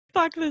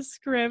Fuck the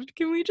script.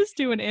 Can we just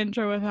do an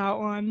intro without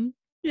one?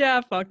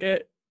 Yeah, fuck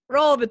it.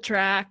 Roll the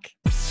track.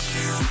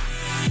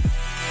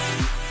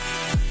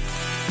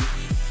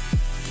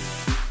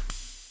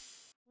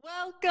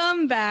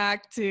 Welcome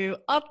back to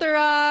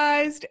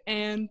Authorized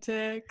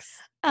Antics.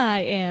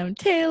 I am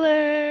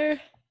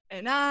Taylor.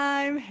 And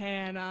I'm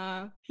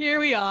Hannah. Here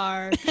we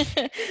are.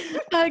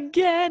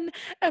 Again,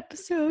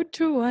 episode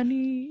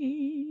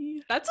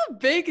 20. That's a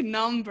big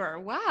number.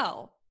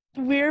 Wow.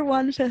 We're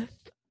 1/5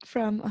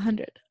 from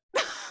 100.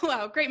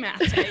 Wow, great math.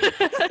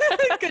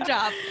 Good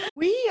job.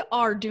 We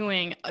are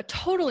doing a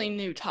totally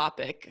new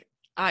topic,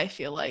 I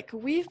feel like.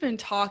 We've been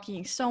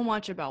talking so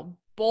much about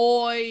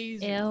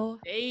boys, Ew.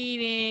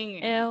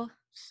 dating, Ew.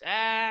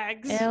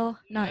 sex. Ew.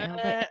 Not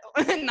ew,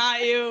 but...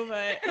 Not you,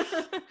 but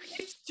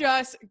it's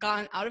just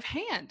gone out of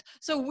hand.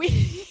 So we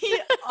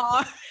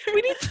are...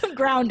 We need some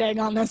grounding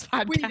on this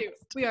podcast. We do.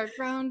 We are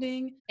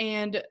grounding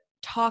and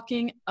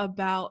talking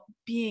about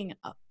being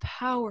a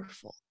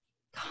powerful,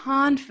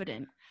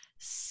 confident,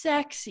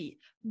 sexy,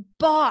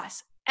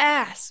 boss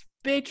ass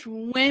bitch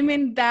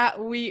women that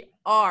we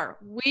are.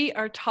 We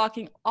are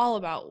talking all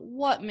about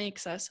what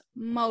makes us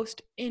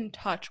most in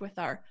touch with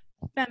our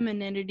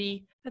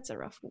femininity. That's a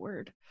rough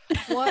word.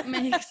 What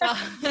makes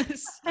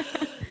us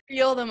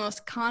feel the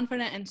most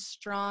confident and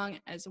strong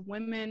as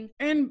women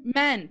and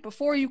men.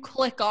 Before you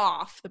click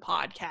off the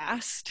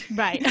podcast,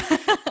 Right.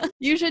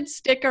 You should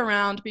stick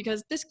around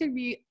because this could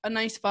be a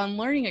nice, fun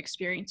learning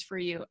experience for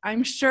you.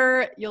 I'm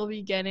sure you'll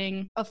be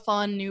getting a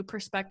fun new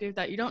perspective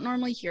that you don't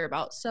normally hear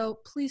about. So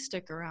please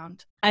stick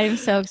around. I am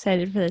so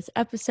excited for this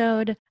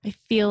episode. I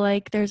feel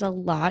like there's a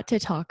lot to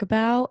talk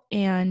about,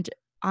 and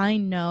I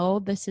know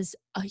this is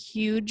a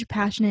huge,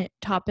 passionate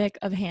topic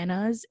of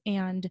Hannah's,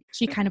 and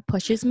she kind of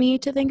pushes me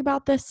to think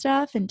about this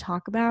stuff and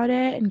talk about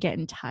it and get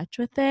in touch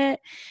with it.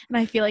 And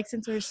I feel like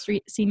since we're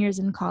seniors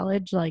in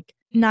college, like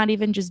not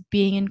even just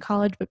being in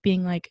college, but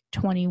being like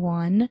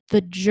 21,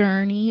 the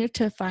journey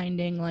to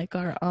finding like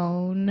our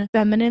own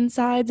feminine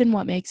sides and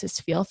what makes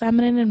us feel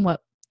feminine and what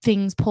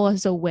things pull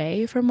us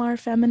away from our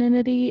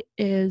femininity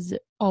is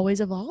always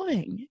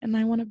evolving. And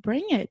I want to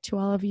bring it to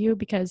all of you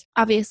because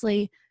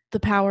obviously the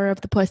power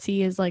of the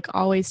pussy is like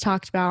always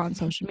talked about on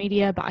social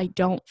media, but I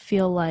don't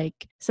feel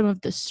like some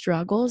of the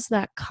struggles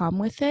that come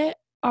with it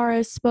are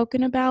as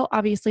spoken about.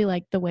 Obviously,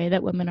 like the way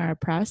that women are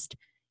oppressed,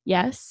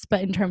 yes,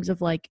 but in terms of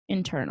like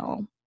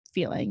internal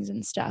feelings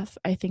and stuff,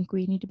 I think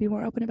we need to be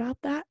more open about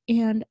that,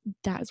 and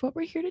that is what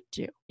we're here to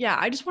do. Yeah,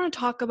 I just want to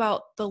talk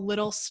about the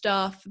little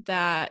stuff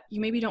that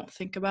you maybe don't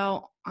think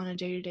about on a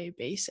day-to-day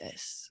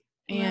basis.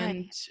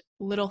 And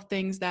little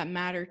things that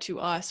matter to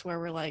us where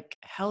we're like,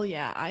 hell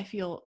yeah, I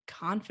feel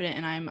confident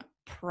and I'm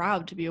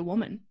proud to be a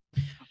woman.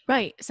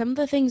 Right. Some of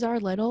the things are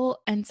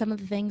little and some of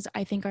the things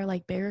I think are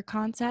like bigger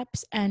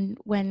concepts. And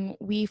when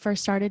we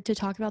first started to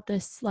talk about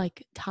this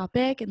like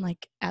topic and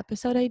like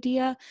episode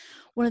idea,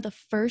 one of the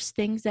first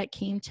things that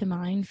came to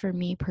mind for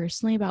me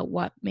personally about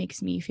what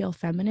makes me feel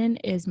feminine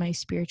is my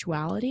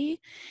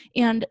spirituality.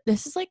 And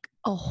this is like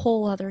a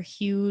whole other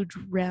huge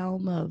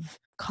realm of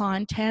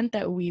content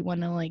that we want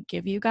to like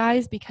give you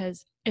guys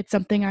because it's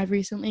something I've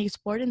recently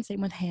explored, and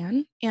same with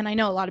Han. And I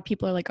know a lot of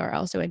people are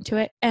also into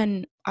it.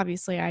 And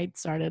obviously I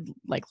started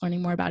like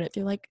learning more about it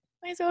through like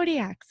my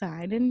zodiac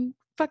sign and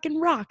fucking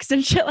rocks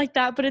and shit like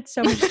that. But it's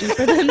so much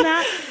deeper than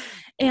that.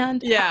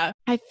 And yeah,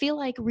 I feel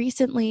like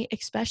recently,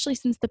 especially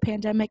since the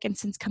pandemic and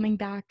since coming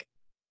back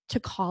to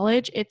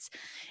college, it's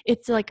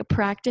like a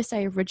practice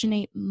I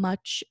originate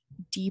much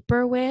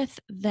deeper with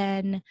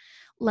than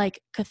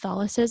like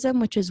Catholicism,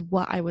 which is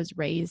what I was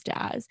raised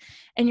as.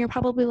 And you're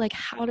probably like,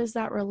 how does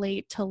that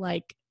relate to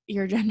like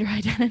your gender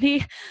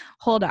identity?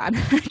 Hold on.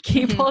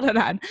 Keep holding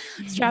on.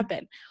 Strap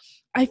in.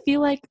 I feel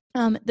like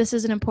this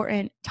is an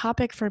important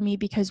topic for me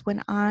because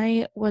when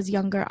I was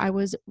younger, I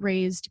was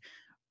raised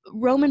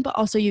Roman, but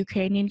also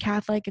Ukrainian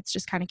Catholic. It's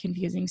just kind of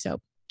confusing. So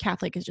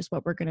Catholic is just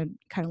what we're going to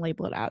kind of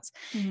label it as.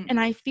 And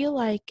I feel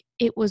like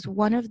it was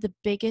one of the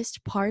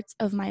biggest parts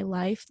of my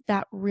life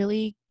that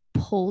really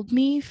pulled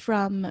me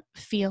from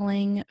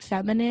feeling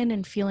feminine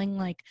and feeling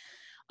like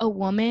a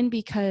woman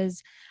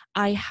because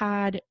I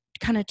had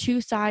kind of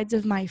two sides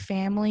of my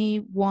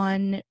family,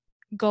 one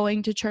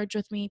going to church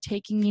with me,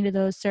 taking me to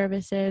those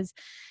services,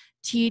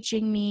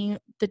 teaching me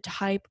the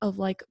type of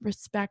like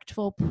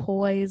respectful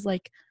poise,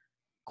 like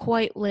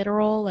quite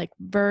literal, like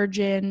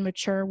virgin,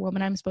 mature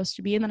woman I'm supposed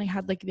to be. And then I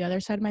had like the other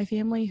side of my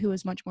family who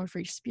was much more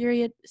free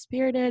spirited.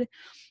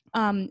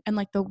 And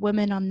like the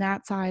women on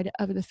that side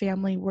of the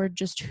family were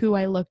just who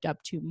I looked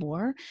up to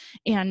more.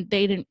 And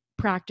they didn't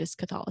practice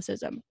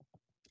Catholicism.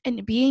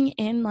 And being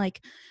in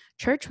like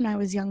church when I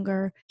was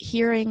younger,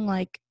 hearing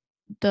like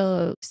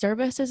the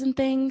services and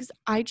things,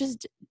 I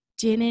just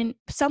didn't,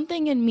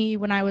 something in me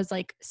when I was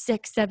like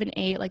 6, 7,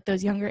 8, like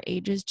those younger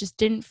ages, just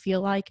didn't feel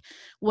like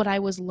what I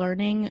was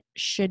learning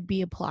should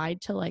be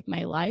applied to like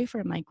my life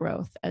or my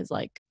growth as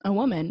like a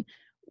woman,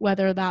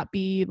 whether that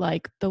be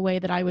like the way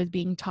that I was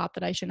being taught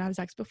that I shouldn't have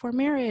sex before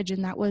marriage.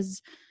 And that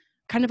was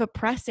kind of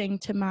oppressing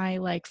to my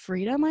like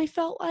freedom. I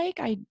felt like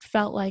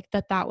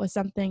that was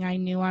something I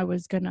knew I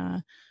was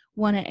gonna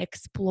want to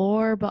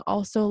explore, but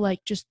also like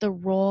just the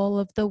role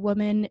of the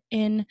woman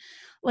in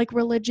like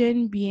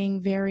religion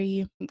being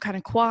very kind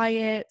of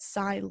quiet,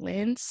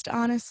 silenced,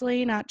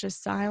 honestly, not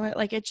just silent.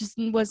 Like it just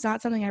was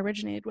not something I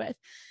originated with.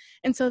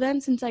 And so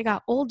then since I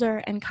got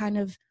older and kind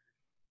of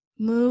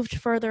moved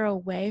further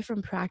away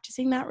from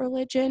practicing that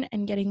religion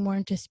and getting more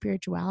into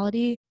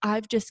spirituality,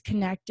 I've just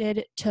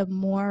connected to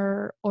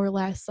more or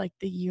less like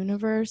the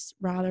universe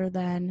rather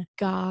than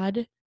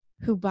God,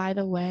 who, by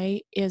the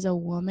way, is a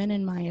woman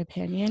in my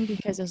opinion,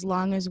 because as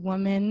long as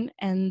women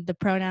and the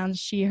pronouns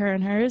she, her,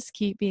 and hers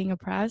keep being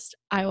oppressed,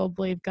 I will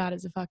believe God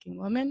is a fucking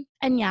woman.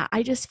 And yeah,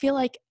 I just feel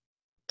like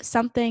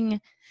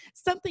something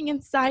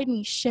inside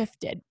me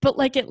shifted, but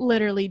like it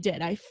literally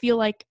did. I feel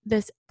like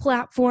this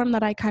platform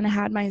that I kind of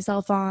had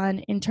myself on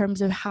in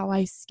terms of how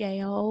I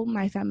scale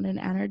my feminine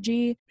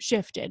energy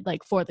shifted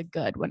like for the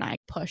good when I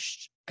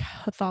pushed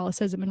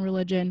Catholicism and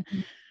religion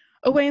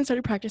away and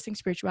started practicing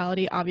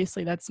spirituality.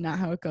 Obviously that's not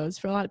how it goes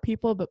for a lot of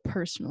people, but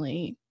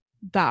personally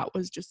that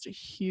was just a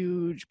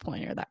huge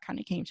pointer that kind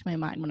of came to my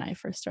mind when I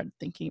first started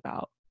thinking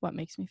about what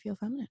makes me feel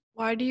feminine.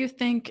 Why do you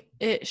think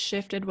it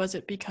shifted? Was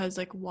it because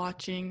like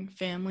watching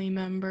family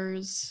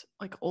members,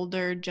 like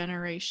older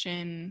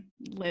generation,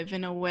 live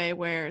in a way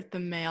where the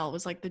male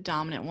was like the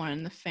dominant one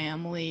in the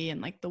family and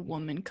like the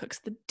woman cooks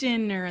the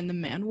dinner and the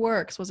man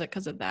works? Was it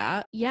because of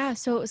that? Yeah,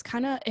 so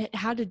it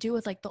had to do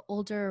with like the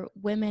older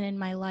women in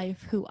my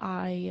life who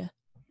I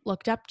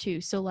looked up to.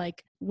 So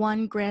like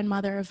one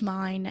grandmother of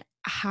mine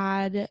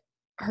had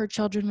her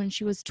children when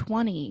she was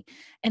 20,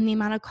 and the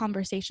amount of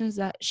conversations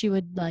that she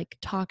would like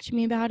talk to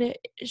me about it,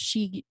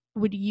 she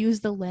would use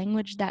the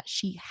language that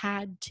she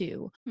had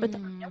to. But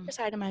then on the other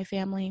side of my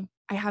family,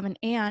 I have an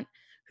aunt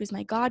who's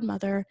my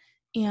godmother,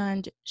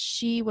 and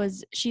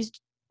she's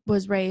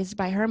was raised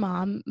by her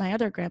mom, my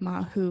other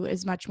grandma, who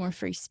is much more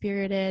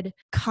free-spirited,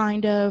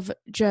 kind of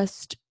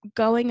just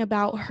going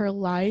about her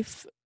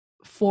life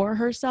for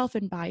herself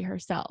and by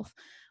herself.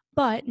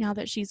 But now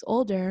that she's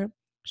older,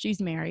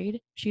 she's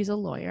married, she's a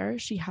lawyer,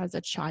 she has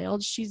a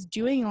child, she's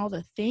doing all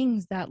the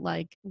things that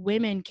like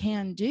women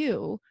can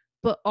do,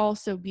 but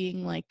also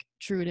being like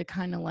true to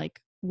kind of like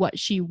what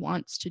she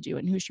wants to do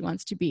and who she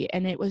wants to be.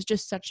 And it was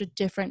just such a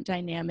different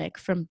dynamic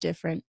from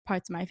different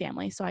parts of my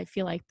family. So I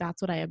feel like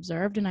that's what I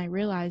observed, and I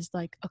realized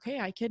like, okay,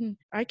 I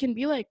can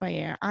be like my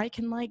aunt. I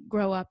can like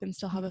grow up and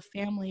still have a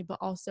family, but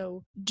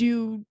also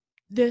do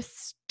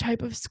this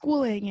type of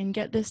schooling and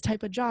get this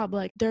type of job.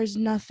 Like there's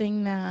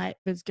nothing that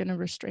is going to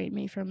restrain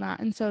me from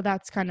that. And so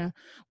that's kind of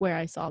where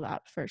I saw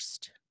that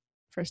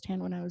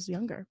firsthand when I was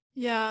younger.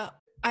 Yeah,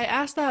 I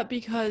asked that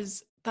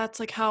because that's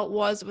like how it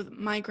was with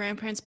my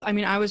grandparents. I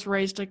mean, I was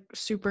raised like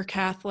super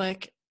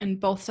Catholic, and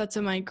both sets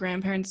of my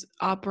grandparents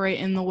operate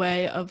in the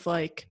way of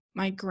like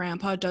my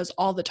grandpa does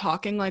all the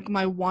talking. Like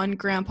my one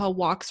grandpa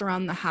walks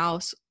around the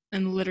house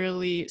and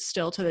literally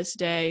still to this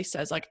day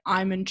says like,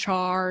 I'm in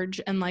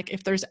charge. And like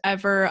if there's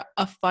ever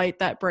a fight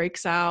that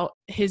breaks out,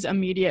 his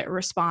immediate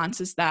response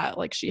is that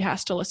like she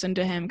has to listen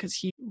to him because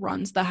he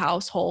runs the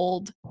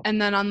household.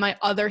 And then on my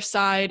other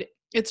side,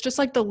 it's just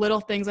like the little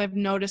things I've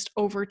noticed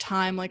over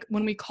time. Like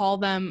when we call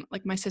them,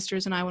 like my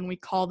sisters and I, when we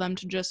call them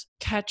to just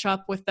catch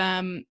up with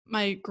them,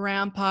 my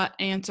grandpa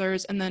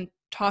answers and then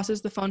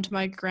tosses the phone to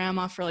my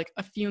grandma for like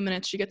a few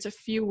minutes. She gets a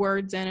few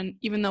words in, and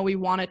even though we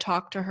want to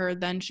talk to her,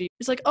 then she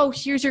is like, oh,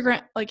 here's your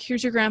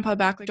grandpa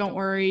back, like don't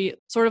worry,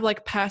 sort of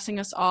like passing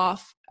us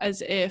off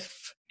as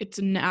if it's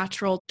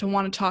natural to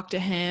want to talk to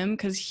him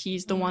because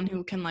he's the one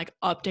who can like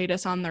update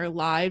us on their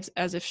lives,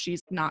 as if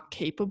she's not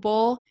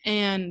capable.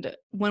 And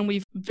when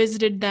we've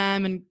visited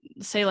them and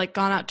say like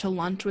gone out to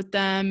lunch with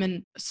them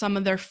and some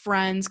of their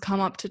friends come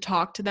up to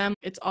talk to them,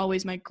 it's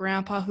always my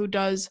grandpa who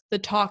does the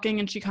talking,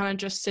 and she kind of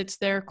just sits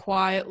there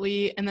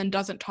quietly and then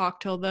doesn't talk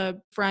till the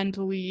friend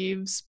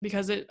leaves,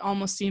 because it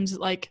almost seems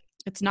like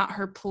it's not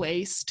her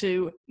place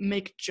to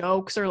make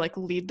jokes or like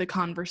lead the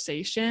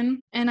conversation.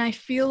 And I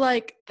feel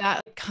like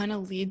that kind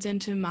of leads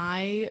into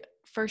my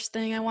first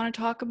thing I want to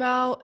talk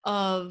about,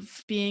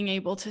 of being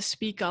able to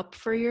speak up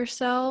for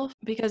yourself,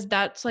 because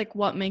that's like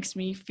what makes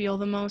me feel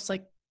the most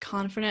like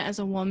confident as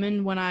a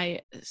woman, when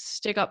I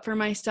stick up for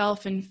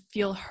myself and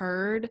feel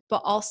heard,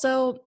 but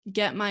also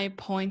get my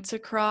points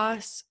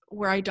across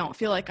where I don't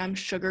feel like I'm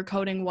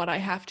sugarcoating what I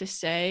have to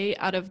say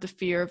out of the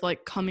fear of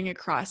like coming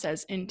across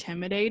as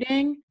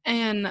intimidating.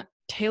 And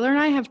Taylor and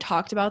I have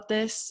talked about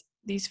these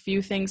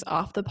few things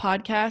off the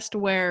podcast,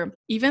 where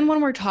even when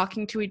we're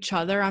talking to each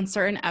other on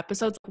certain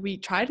episodes, we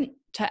try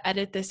to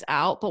edit this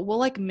out, but we'll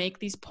like make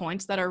these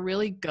points that are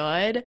really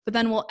good, but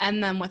then we'll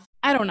end them with,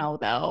 I don't know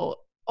though.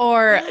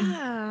 Or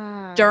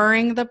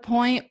during the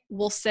point,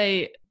 we'll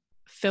say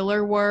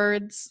filler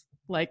words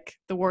like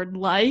the word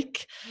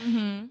like.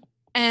 Mm-hmm.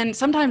 And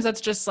sometimes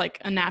that's just like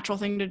a natural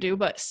thing to do.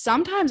 But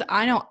sometimes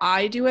I know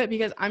I do it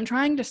because I'm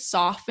trying to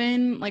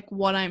soften like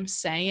what I'm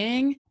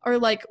saying. Or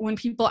like when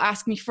people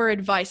ask me for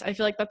advice, I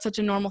feel like that's such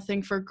a normal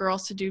thing for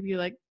girls to do. Be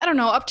like, I don't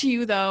know, up to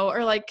you though.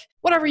 Or like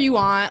whatever you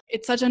want.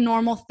 It's such a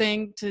normal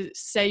thing to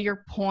say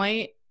your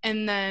point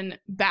and then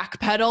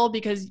backpedal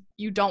because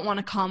you don't want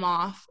to come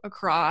off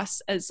across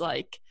as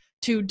like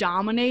too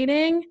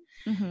dominating.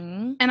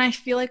 Mm-hmm. And I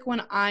feel like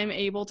when I'm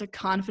able to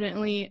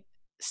confidently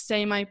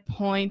say my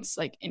points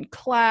like in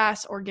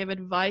class or give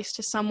advice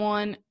to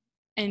someone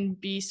and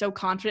be so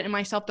confident in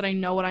myself that I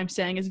know what I'm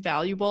saying is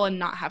valuable and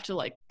not have to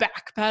like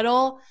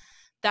backpedal,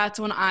 that's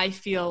when I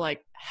feel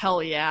like,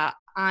 hell yeah,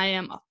 I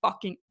am a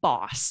fucking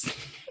boss.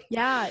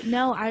 Yeah,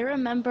 no, I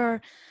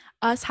remember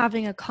us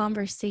having a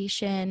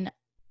conversation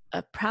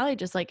probably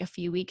just like a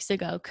few weeks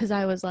ago because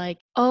I was like,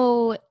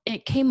 oh,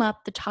 it came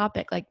up the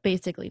topic, like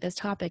basically this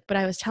topic, but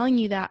I was telling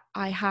you that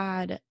I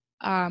had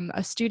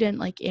a student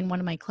like in one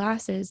of my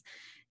classes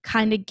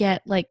kind of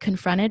get like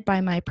confronted by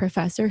my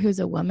professor who's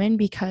a woman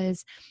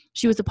because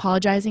she was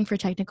apologizing for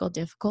technical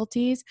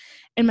difficulties,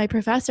 and my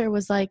professor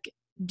was like,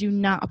 do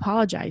not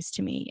apologize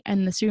to me.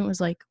 And the student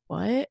was like,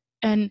 what?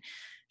 And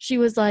she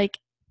was like,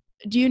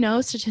 do you know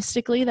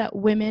statistically that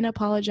women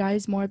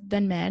apologize more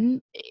than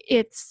men?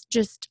 It's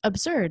just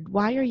absurd.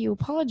 Why are you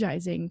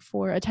apologizing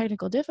for a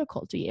technical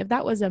difficulty? If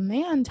that was a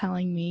man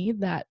telling me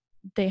that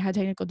they had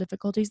technical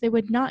difficulties, they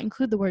would not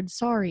include the word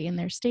sorry in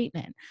their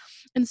statement.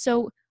 And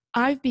so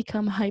I've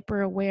become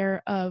hyper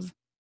aware of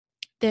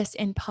this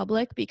in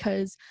public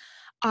because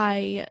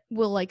I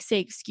will like say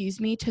excuse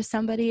me to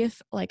somebody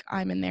if like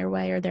I'm in their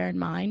way or they're in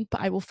mine,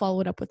 but I will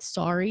follow it up with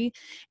sorry.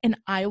 And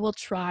I will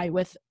try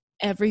with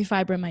every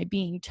fiber of my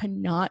being to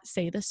not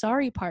say the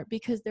sorry part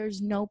because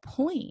there's no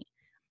point.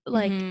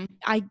 Like, Mm-hmm.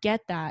 I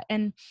get that.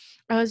 And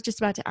I was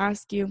just about to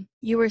ask you,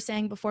 you were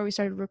saying before we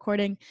started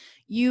recording,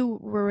 you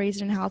were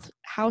raised in a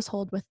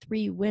household with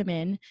 3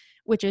 women,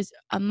 which is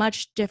a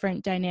much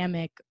different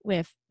dynamic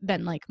with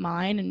than like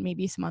mine and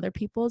maybe some other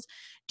people's.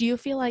 Do you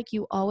feel like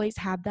you always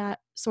had that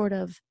sort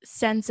of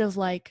sense of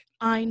like,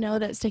 I know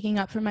that sticking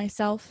up for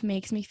myself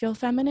makes me feel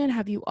feminine?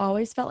 Have you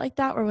always felt like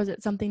that, or was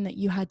it something that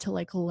you had to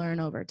like learn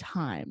over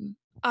time?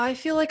 I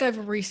feel like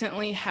I've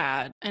recently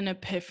had an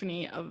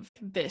epiphany of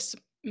this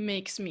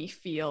makes me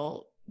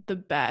feel the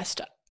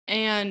best.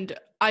 And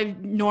I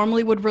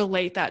normally would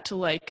relate that to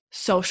like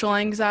social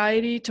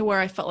anxiety, to where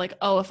I felt like,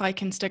 oh, if I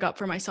can stick up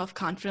for myself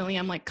confidently,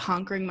 I'm like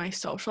conquering my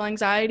social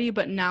anxiety.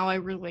 But now I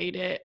relate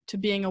it to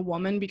being a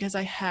woman because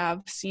I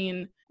have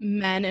seen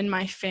men in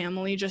my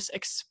family just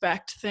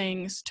expect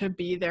things to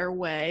be their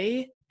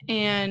way.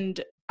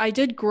 And I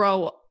did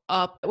grow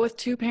up with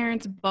 2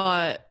 parents,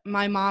 but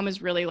my mom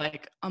is really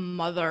like a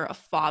mother, a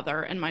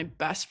father, and my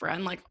best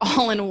friend, like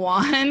all in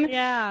one.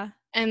 Yeah.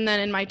 And then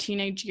in my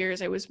teenage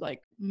years, I was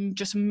like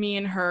just me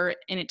and her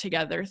in it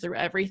together through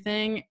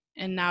everything.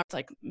 And now it's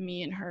like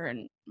me and her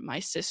and my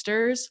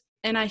sisters.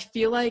 And I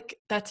feel like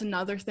that's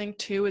another thing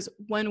too, is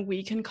when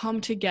we can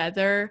come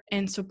together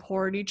and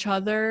support each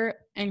other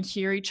and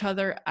hear each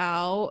other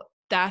out,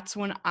 that's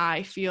when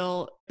I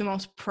feel the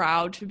most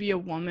proud to be a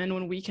woman,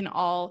 when we can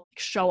all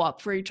show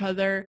up for each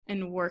other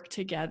and work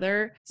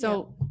together.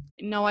 So,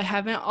 no, I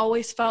haven't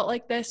always felt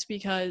like this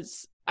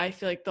because I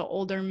feel like the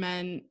older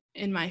men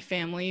in my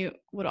family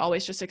would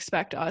always just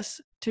expect us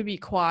to be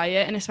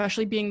quiet. And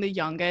especially being the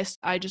youngest,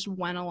 I just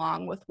went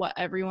along with what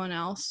everyone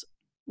else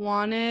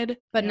wanted.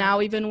 But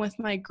now, even with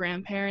my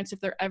grandparents, if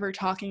they're ever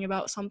talking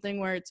about something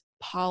where it's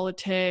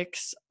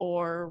politics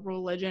or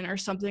religion or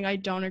something I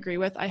don't agree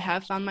with, I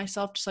have found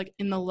myself just like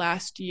in the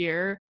last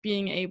year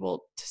being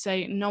able to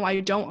say, no,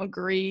 I don't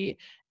agree.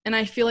 And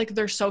I feel like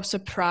they're so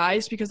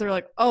surprised because they're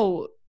like,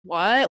 oh,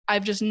 what?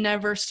 I've just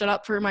never stood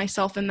up for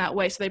myself in that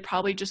way. So they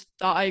probably just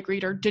thought I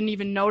agreed or didn't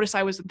even notice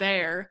I was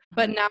there.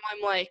 But now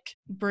I'm like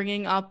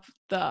bringing up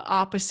the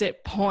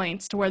opposite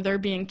points to where they're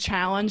being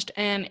challenged.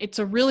 And it's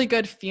a really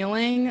good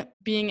feeling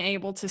being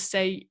able to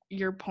say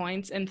your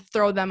points and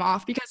throw them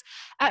off. Because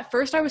at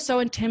first I was so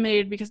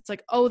intimidated because it's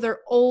like, oh, they're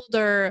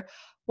older,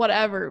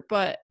 whatever.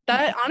 But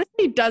that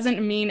honestly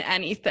doesn't mean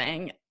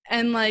anything.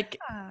 And like,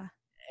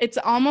 it's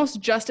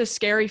almost just as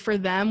scary for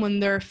them when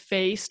they're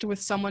faced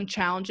with someone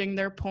challenging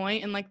their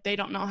point and like they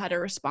don't know how to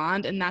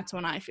respond. And that's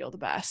when I feel the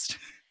best.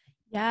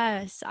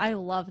 Yes, I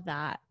love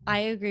that. I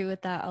agree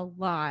with that a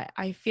lot.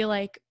 I feel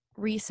like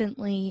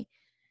recently,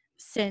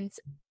 since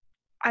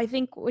I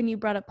think when you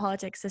brought up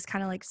politics, this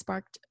kind of like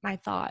sparked my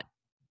thought.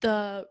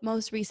 The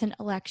most recent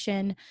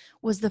election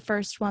was the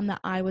first one that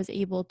I was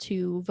able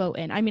to vote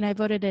in. I mean, I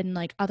voted in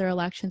like other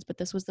elections, but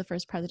this was the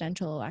first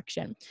presidential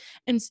election.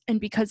 And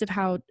because of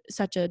how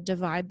such a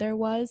divide there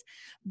was,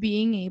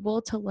 being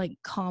able to like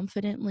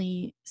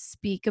confidently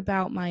speak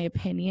about my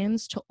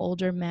opinions to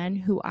older men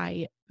who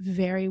I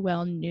very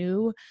well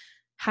knew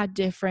had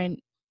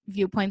different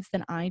viewpoints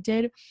than I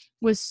did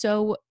was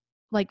so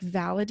like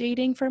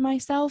validating for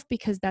myself,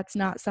 because that's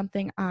not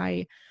something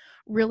I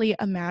really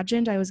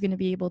imagined I was going to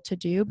be able to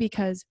do,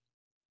 because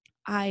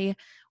I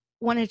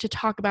wanted to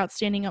talk about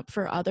standing up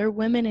for other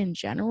women in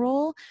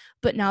general.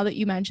 But now that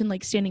you mentioned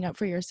like standing up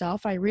for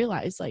yourself, I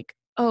realized like,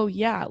 oh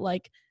yeah,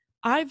 like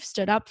I've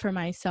stood up for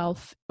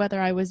myself,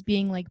 whether I was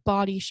being like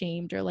body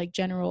shamed or like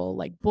general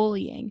like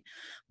bullying.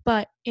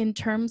 But in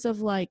terms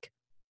of like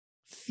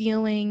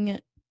feeling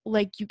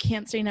like you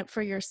can't stand up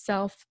for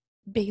yourself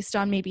based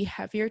on maybe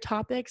heavier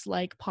topics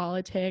like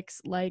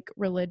politics, like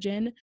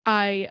religion,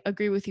 I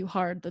agree with you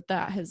hard that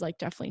that has like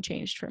definitely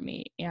changed for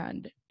me.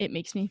 And it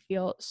makes me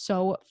feel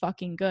so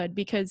fucking good,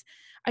 because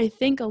I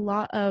think a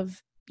lot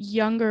of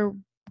younger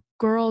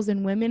girls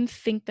and women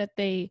think that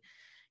they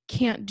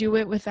can't do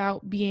it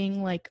without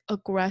being like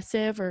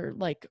aggressive or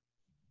like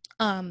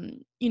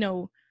you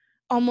know,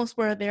 almost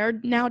where they're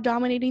now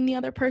dominating the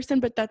other person,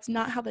 but that's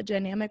not how the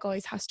dynamic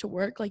always has to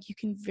work. Like you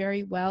can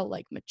very well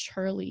like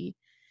maturely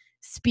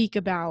speak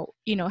about,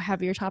 you know,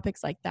 heavier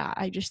topics like that.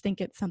 I just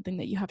think it's something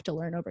that you have to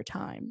learn over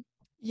time.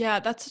 Yeah,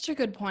 that's such a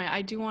good point.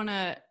 I do want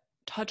to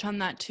touch on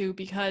that too,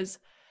 because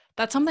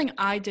that's something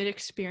I did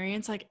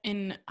experience like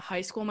in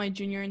high school, my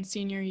junior and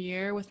senior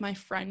year with my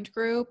friend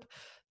group.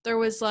 There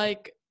was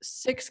like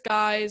 6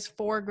 guys,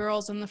 4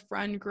 girls in the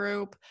friend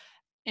group,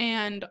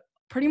 and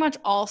pretty much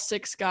all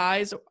 6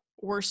 guys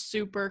were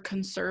super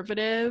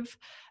conservative.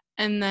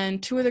 And then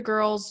 2 of the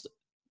girls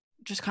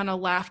just kind of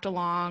laughed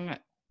along,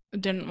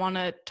 didn't want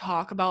to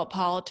talk about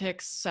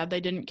politics, said they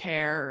didn't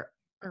care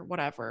or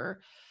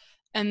whatever.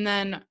 And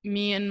then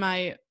me and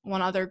my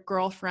one other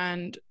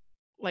girlfriend,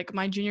 like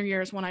my junior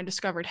year is when I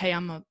discovered, hey,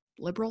 I'm a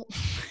liberal.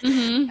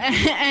 Mm-hmm.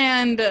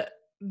 And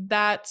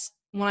that's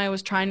when I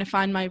was trying to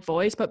find my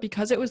voice. But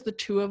because it was the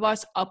 2 of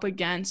us up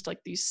against like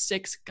these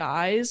 6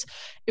 guys,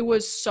 it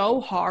was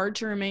so hard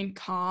to remain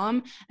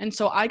calm. And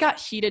so I got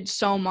heated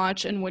so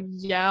much and would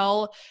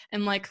yell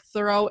and like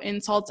throw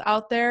insults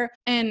out there.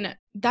 And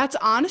that's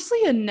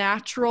honestly a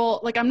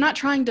natural, like, I'm not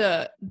trying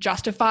to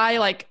justify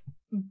like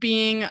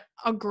being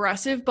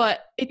aggressive,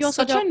 but You it's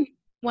also such don't a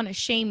want to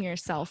shame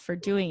yourself for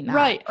doing that.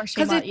 right, Or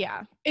shame because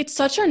yeah. it's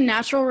such a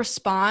natural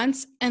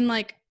response. And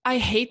like I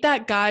hate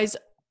that guys,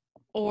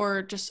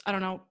 or just I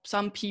don't know,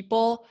 some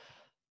people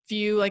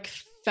view like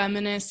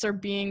feminists or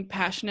being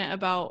passionate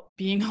about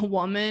being a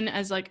woman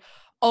as like,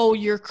 oh,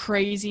 you're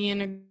crazy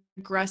and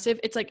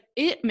aggressive. It's like,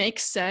 it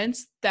makes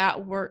sense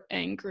that we're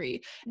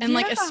angry. And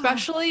like, Yeah.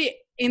 especially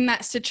in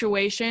that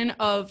situation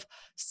of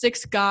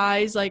 6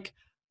 guys like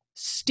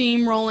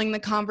steamrolling the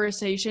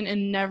conversation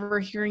and never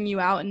hearing you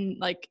out and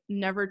like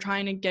never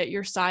trying to get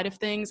your side of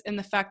things. And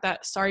the fact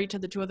that, sorry to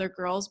the 2 other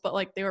girls, but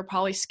like they were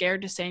probably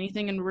scared to say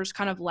anything and were just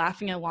kind of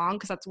laughing along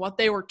because that's what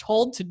they were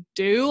told to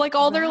do like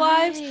all their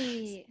lives.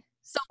 Right.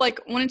 So like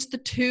when it's the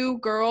 2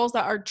 girls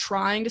that are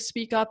trying to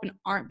speak up and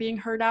aren't being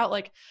heard out,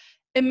 like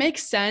it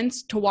makes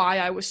sense to why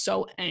I was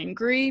so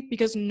angry,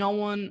 because no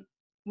one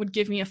would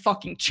give me a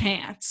fucking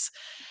chance.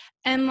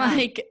 And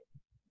like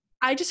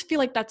I just feel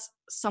like that's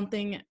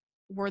something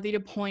worthy to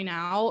point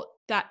out,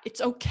 that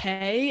it's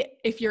okay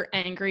if you're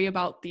angry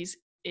about these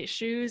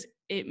issues.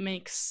 It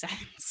makes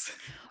sense.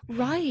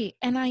 Right.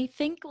 And I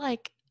think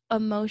like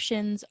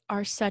emotions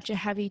are such a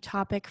heavy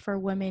topic for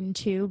women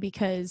too,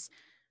 because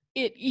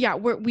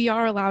we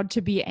are allowed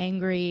to be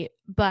angry,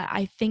 but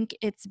I think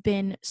it's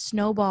been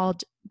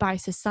snowballed by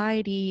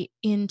society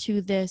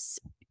into this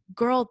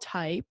girl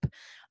type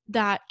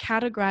that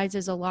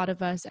categorizes a lot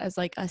of us as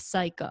like a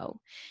psycho.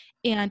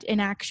 And in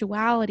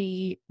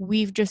actuality,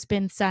 we've just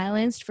been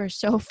silenced for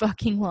so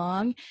fucking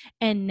long.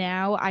 And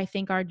now I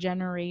think our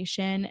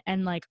generation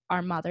and like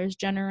our mother's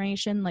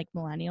generation, like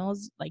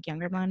millennials, like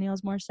younger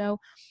millennials more so,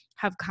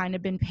 have kind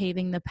of been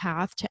paving the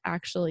path to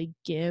actually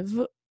give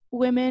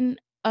women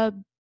a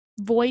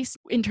voice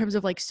in terms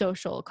of like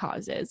social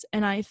causes.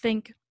 And I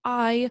think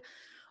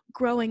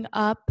growing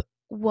up,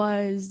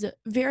 was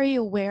very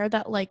aware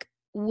that like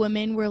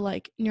women were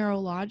like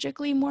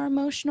neurologically more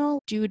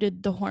emotional due to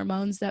the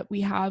hormones that we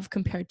have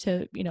compared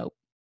to, you know,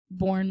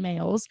 born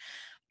males.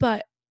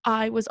 But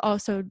I was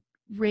also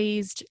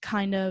raised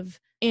kind of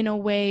in a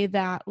way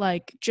that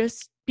like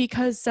just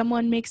because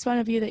someone makes fun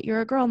of you that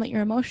you're a girl and that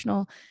you're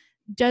emotional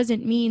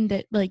doesn't mean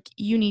that like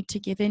you need to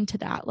give in to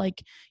that.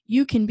 Like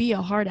you can be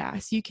a hard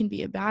ass, you can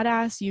be a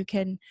badass, you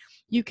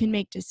can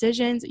make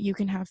decisions, you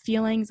can have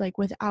feelings like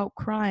without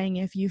crying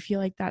if you feel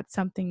like that's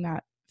something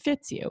that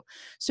fits you.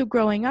 So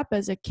growing up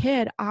as a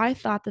kid, I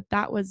thought that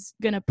that was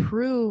going to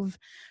prove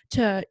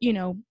to, you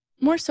know,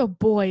 more so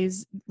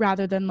boys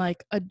rather than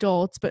like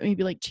adults, but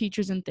maybe like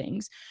teachers and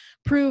things,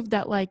 prove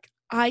that like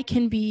I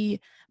can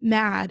be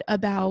mad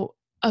about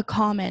a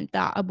comment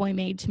that a boy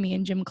made to me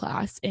in gym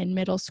class in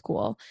middle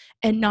school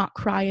and not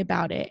cry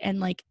about it and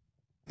like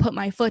put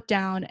my foot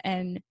down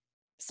and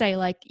say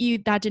like you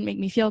that didn't make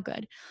me feel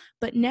good.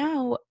 But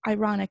now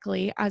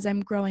ironically as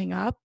I'm growing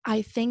up,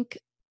 I think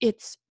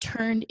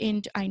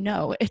I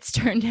know it's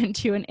turned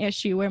into an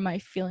issue where my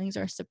feelings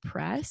are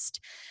suppressed.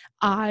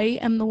 I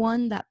am the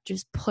one that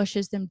just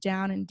pushes them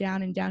down and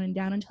down and down and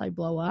down until I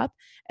blow up.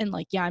 And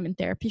like, yeah, I'm in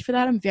therapy for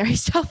that. I'm very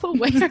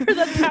self-aware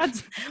that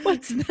that's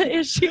what's the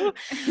issue.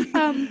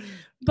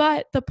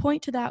 But the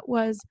point to that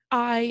was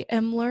I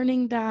am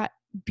learning that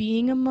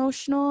being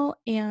emotional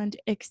and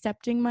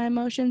accepting my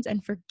emotions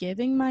and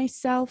forgiving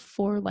myself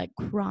for like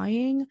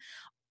crying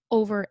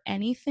over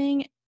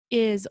anything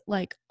is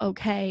like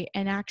okay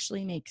and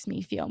actually makes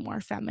me feel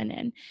more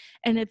feminine.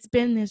 And it's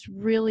been this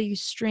really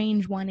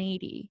strange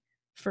 180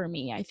 for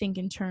me, I think,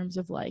 in terms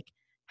of like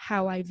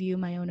how I view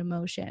my own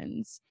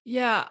emotions.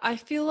 Yeah, I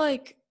feel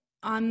like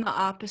I'm the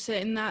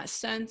opposite in that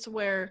sense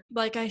where,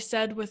 like I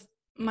said, with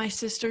my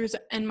sisters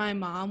and my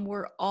mom,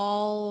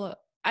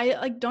 I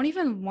like don't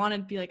even want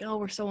to be like, oh,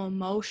 we're so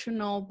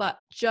emotional, but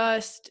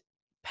just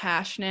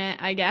passionate,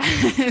 I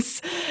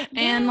guess.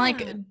 And Yeah.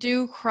 like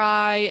do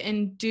cry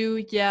and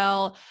do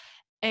yell.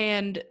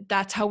 And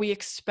that's how we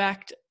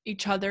expect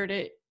each other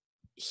to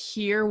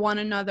hear one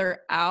another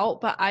out.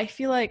 But I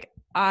feel like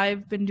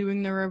I've been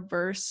doing the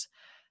reverse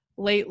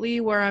lately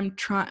where I'm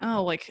trying,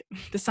 oh, like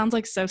this sounds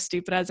like so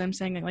stupid as I'm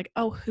saying it, like,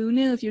 oh, who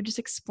knew if you just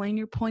explain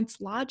your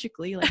points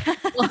logically, like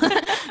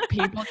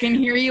people can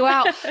hear you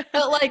out.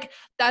 But like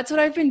that's what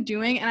I've been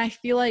doing. And I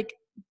feel like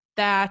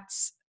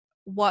that's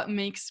what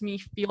makes me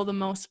feel the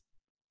most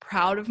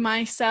proud of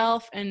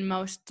myself and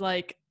most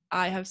like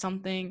I have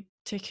something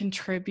to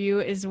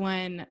contribute is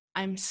when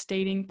I'm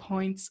stating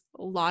points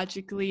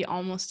logically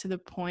almost to the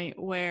point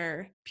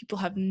where people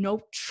have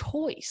no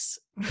choice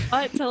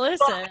But to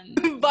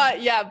listen. but to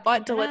listen, Yeah.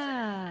 but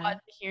to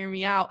hear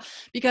me out.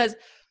 Because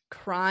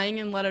crying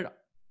and let it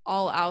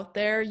all out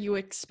there, you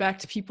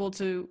expect people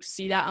to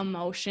see that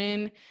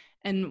emotion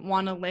and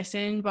want to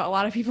listen, but a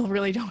lot of people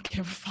really don't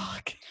give a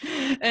fuck.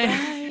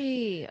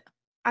 Right.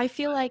 I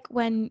feel like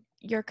when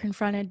you're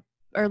confronted,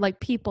 or like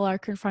people are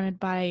confronted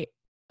by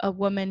a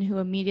woman who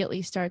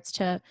immediately starts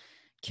to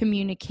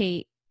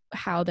communicate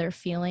how they're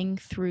feeling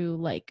through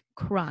like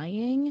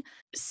crying,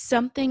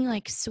 something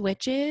like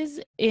switches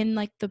in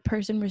like the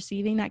person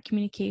receiving that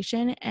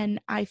communication. And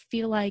I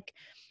feel like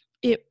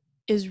it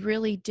is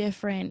really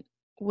different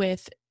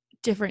with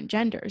different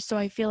genders. So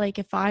I feel like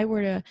if I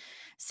were to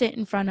sit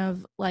in front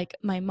of like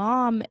my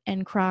mom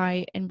and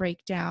cry and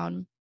break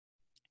down,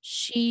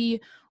 she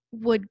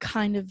would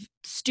kind of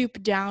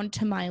stoop down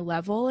to my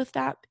level, if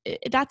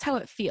that's how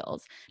it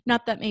feels.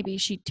 Not that maybe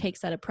she takes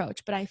that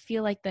approach, but I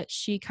feel like that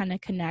she kind of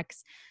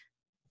connects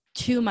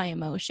to my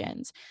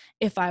emotions.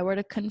 If I were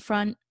to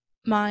confront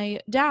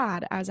my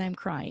dad as I'm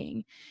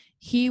crying,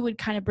 he would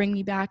kind of bring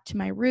me back to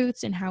my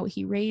roots and how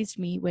he raised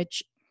me,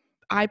 which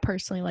I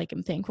personally like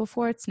am thankful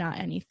for. It's not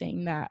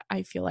anything that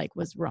I feel like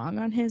was wrong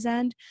on his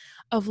end,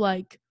 of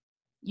like,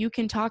 you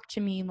can talk to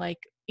me like,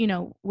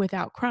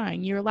 without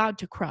crying. You're allowed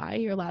to cry.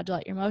 You're allowed to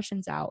let your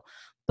emotions out.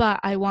 But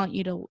I want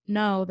you to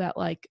know that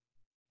like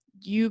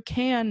you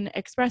can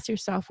express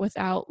yourself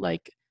without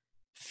like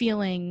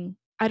feeling,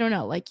 I don't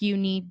know, like you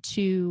need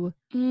to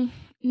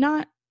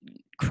not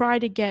cry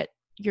to get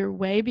your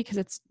way,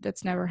 because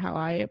that's never how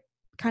I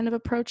kind of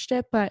approached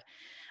it. But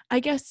I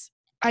guess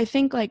I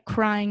think like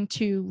crying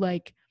to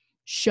like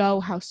show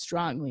how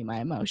strongly my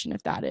emotion,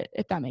 if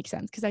that makes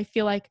sense, because I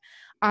feel like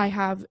I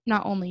have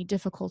not only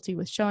difficulty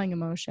with showing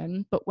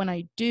emotion, but when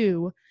I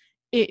do,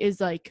 it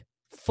is like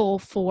full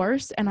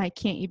force and I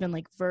can't even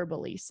like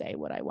verbally say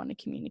what I want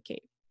to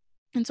communicate.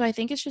 And so I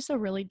think it's just a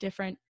really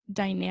different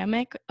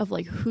dynamic of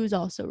like who's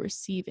also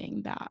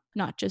receiving that,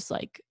 not just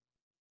like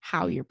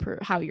how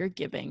you're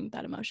giving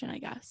that emotion, I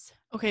guess.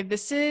 Okay,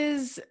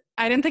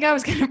 I didn't think I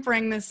was going to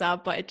bring this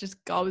up, but it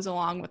just goes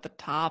along with the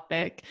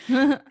topic.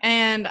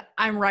 And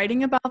I'm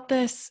writing about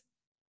this,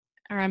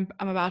 or I'm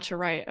about to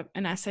write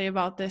an essay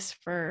about this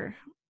for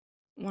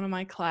one of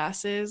my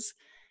classes.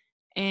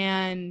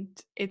 And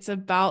it's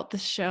about the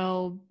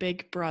show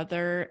Big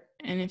Brother.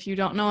 And if you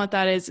don't know what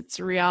that is, it's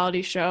a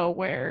reality show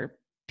where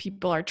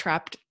people are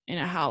trapped in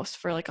a house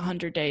for like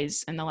 100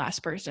 days and the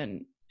last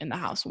person in the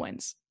house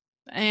wins.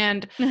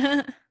 And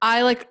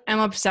I like am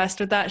obsessed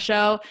with that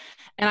show,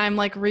 and I'm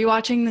like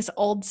rewatching this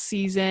old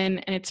season,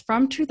 and it's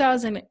from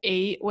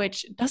 2008,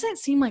 which doesn't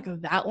seem like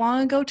that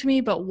long ago to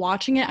me, but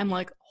watching it I'm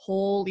like,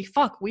 holy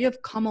fuck, we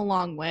have come a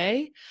long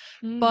way.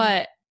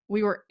 But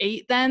we were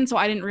 8 then, so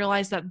I didn't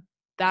realize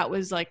that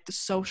was like the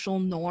social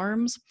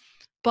norms.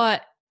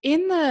 But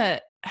in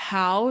the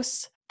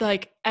house,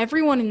 like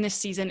everyone in this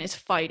season is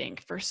fighting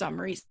for some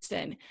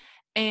reason.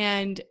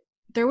 And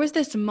there was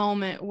this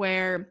moment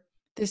where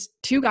this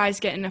 2 guys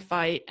get in a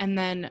fight, and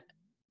then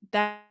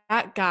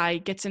that guy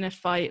gets in a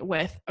fight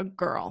with a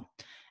girl.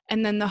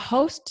 And then the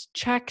host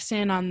checks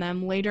in on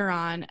them later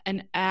on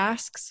and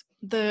asks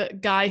the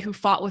guy who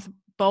fought with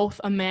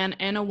both a man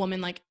and a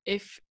woman, like,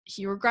 if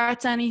he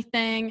regrets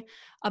anything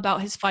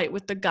about his fight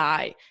with the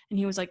guy. And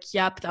he was like,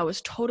 yep, that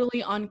was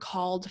totally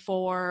uncalled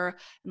for.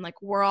 And like,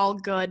 we're all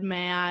good,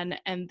 man.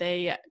 And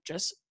they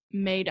just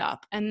made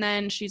up. And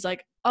then she's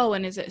like, oh,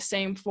 and is it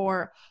same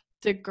for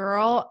the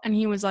girl? And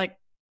he was like,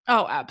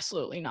 oh,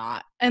 absolutely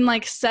not. And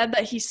like said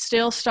that he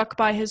still stuck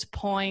by his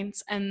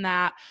points and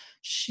that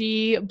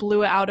she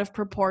blew it out of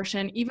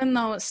proportion, even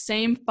though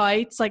same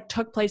fights like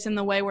took place in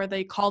the way where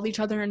they called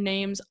each other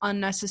names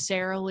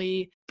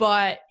unnecessarily.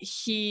 But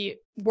he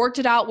worked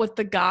it out with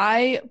the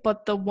guy,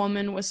 but the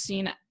woman was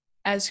seen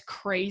as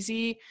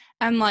crazy.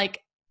 And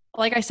like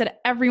I said,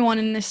 everyone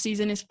in this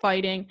season is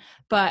fighting,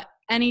 but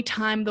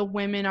anytime the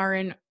women are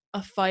in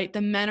a fight,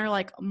 the men are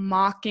like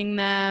mocking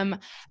them,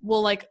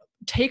 will like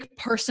take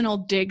personal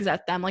digs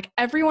at them. Like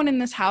everyone in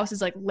this house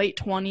is like late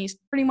 20s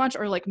pretty much,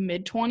 or like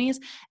mid 20s.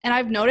 And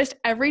I've noticed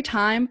every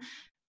time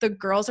the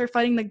girls are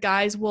fighting, the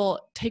guys will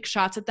take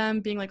shots at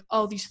them being like,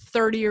 oh, these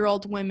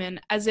 30-year-old women,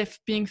 as if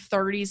being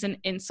 30 is an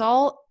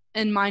insult.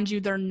 And mind you,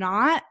 they're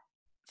not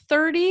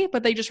 30,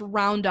 but they just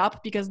round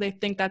up because they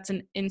think that's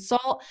an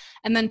insult.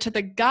 And then to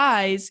the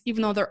guys,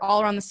 even though they're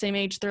all around the same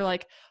age, they're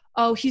like,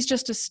 oh, he's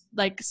just a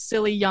like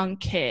silly young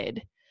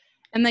kid.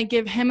 And they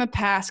give him a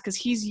pass because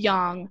he's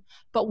young.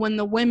 But when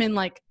the women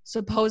like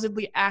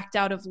supposedly act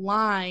out of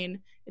line,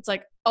 it's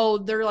like, oh,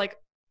 they're like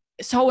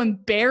so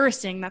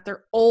embarrassing that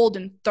they're old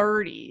and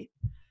 30.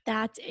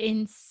 That's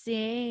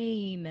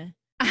insane.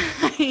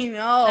 I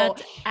know.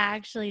 That's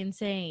actually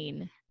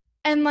insane.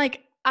 And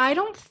like, I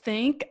don't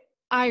think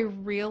I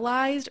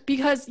realized,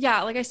 because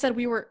yeah, like I said,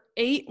 we were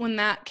 8 when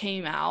that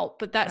came out,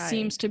 but that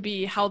seems to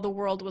be how the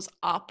world was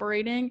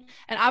operating.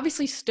 And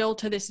obviously still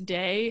to this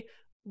day,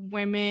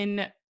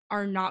 women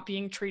are not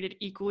being treated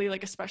equally,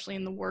 like especially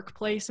in the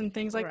workplace and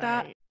things like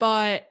that.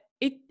 But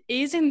it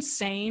is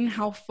insane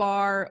how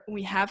far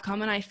we have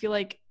come. And I feel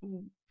like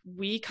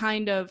we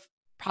kind of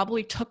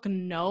probably took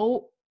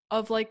note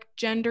of like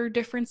gender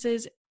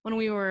differences when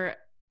we were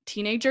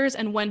teenagers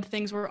and when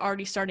things were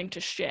already starting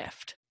to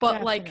shift. But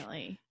Definitely.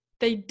 like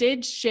they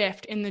did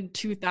shift in the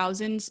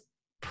 2000s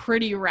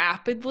pretty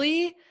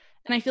rapidly.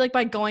 And I feel like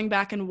by going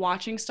back and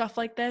watching stuff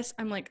like this,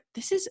 I'm like,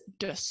 this is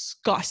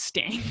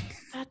disgusting.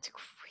 That's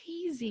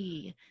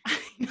crazy. I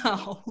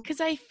know. Because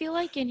I feel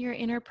like in your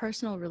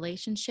interpersonal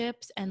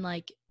relationships and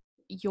like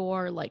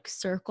your like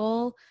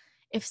circle,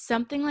 if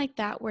something like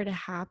that were to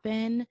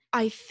happen,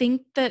 I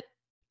think that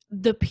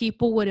the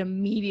people would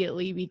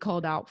immediately be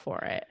called out for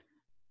it.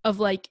 Of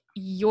like,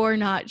 you're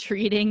not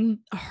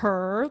treating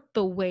her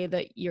the way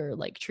that you're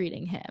like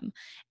treating him.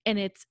 And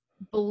it's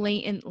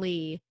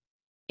blatantly,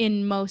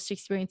 in most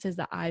experiences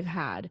that I've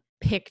had,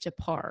 picked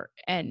apart.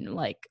 And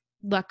like,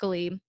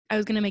 luckily, I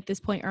was going to make this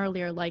point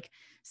earlier, like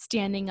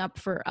standing up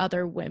for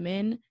other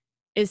women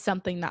is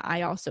something that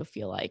I also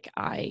feel like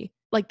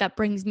that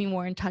brings me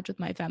more in touch with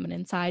my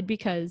feminine side,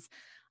 because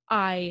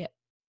I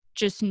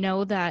just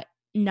know that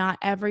not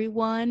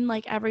everyone,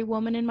 like every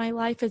woman in my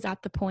life is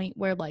at the point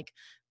where like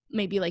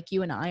maybe like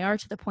you and I are,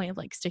 to the point of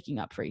like sticking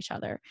up for each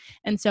other.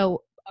 And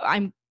so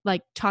I'm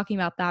like talking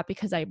about that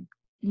because I'm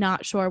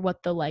not sure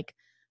what the like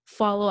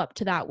follow up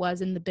to that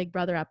was in the Big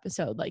Brother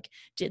episode. Like,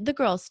 did the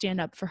girls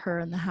stand up for her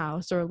in the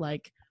house, or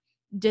like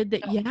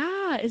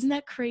yeah, isn't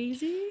that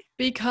crazy?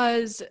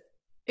 Because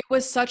it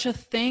was such a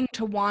thing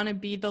to want to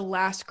be the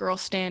last girl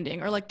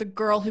standing, or like the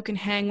girl who can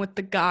hang with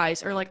the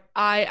guys, or like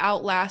I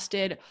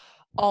outlasted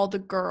all the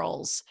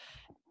girls.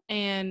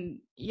 And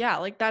yeah,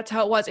 like that's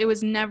how it was. It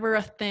was never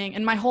a thing.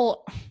 And my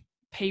whole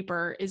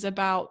paper is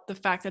about the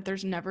fact that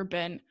there's never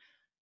been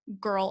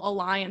girl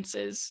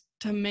alliances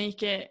to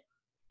make it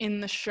in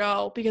the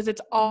show, because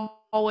it's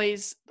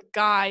always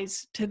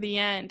guys to the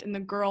end, and the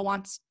girl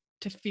wants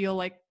to feel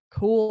like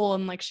cool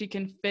and like she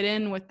can fit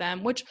in with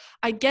them, which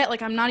I get.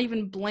 Like, I'm not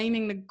even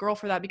blaming the girl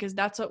for that, because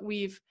that's what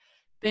we've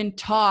been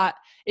taught,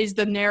 is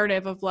the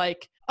narrative of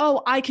like,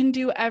 oh, I can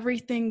do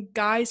everything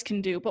guys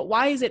can do. But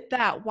why is it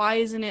that? Why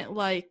isn't it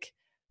like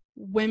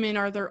women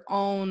are their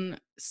own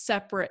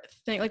separate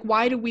thing? Like,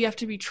 why do we have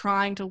to be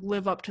trying to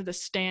live up to the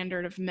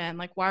standard of men?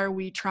 Like, why are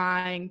we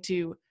trying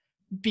to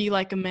be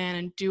like a man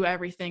and do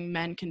everything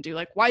men can do?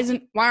 Like, why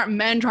aren't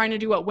men trying to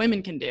do what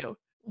women can do?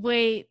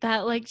 Wait,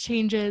 that like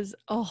changes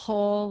a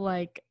whole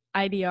like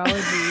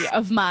ideology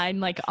of mine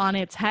like on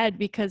its head,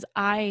 because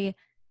I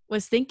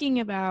was thinking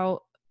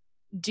about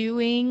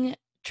doing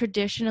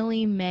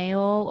traditionally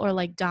male or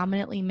like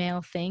dominantly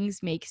male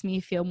things makes me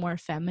feel more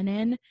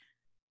feminine,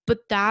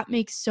 but that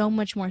makes so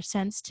much more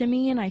sense to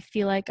me. And I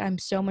feel like I'm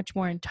so much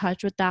more in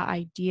touch with that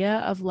idea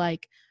of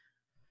like,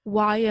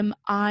 why am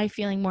I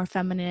feeling more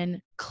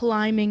feminine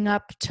climbing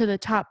up to the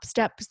top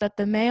steps that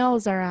the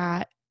males are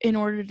at in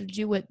order to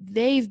do what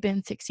they've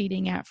been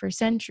succeeding at for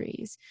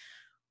centuries?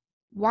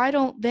 Why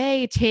don't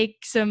they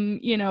take some,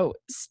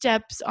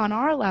 steps on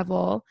our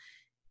level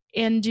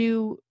and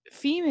do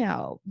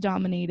female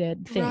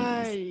dominated things?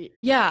 Right.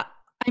 Yeah.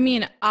 I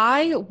mean,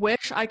 I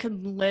wish I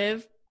could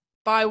live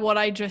by what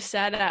I just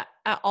said at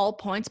all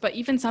points, but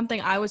even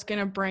something I was going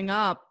to bring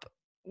up,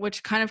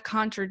 which kind of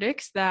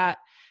contradicts that,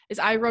 is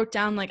I wrote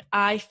down like,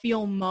 I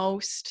feel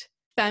most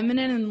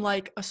feminine and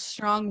like a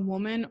strong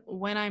woman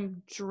when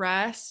I'm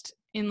dressed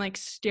in like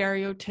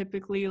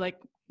stereotypically like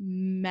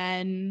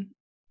man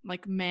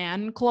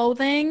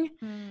clothing.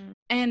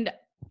 And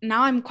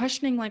now I'm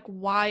questioning like,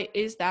 why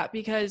is that?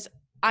 Because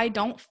I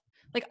don't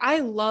like, I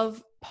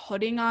love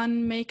putting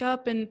on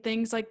makeup and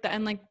things like that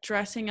and like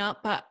dressing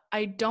up, but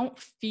I don't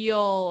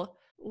feel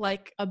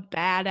like a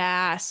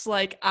badass,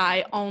 like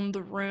I own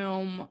the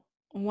room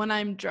when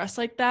I'm dressed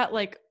like that.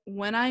 Like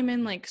when I'm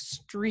in like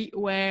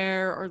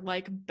streetwear or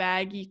like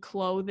baggy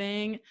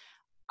clothing,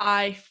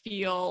 I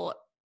feel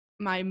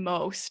my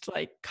most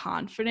like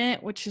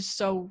confident, which is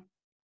so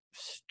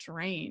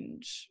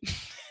strange.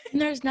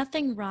 And there's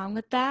nothing wrong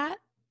with that,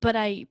 but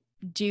I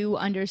do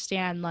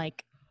understand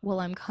like, well,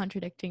 I'm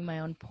contradicting my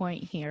own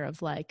point here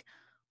of like,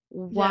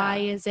 why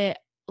is it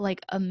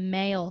like a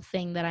male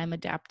thing that I'm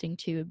adapting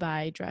to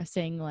by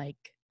dressing like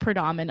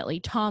predominantly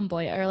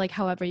tomboy, or like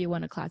however you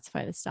want to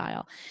classify the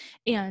style.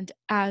 And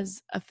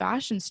as a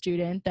fashion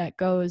student that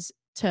goes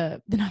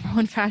to the number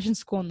one fashion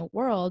school in the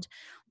world,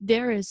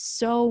 there is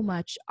so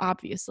much,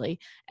 obviously,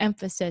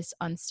 emphasis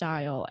on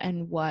style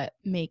and what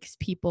makes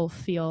people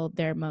feel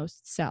their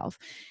most self.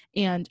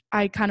 And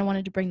I kind of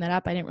wanted to bring that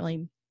up. I didn't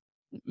really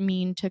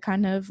mean to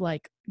kind of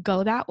like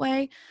go that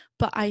way,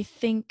 but I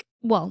think,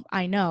 well,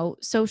 I know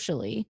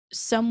socially,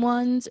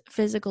 someone's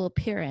physical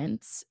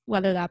appearance,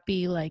 whether that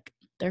be like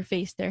their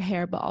face, their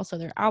hair, but also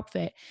their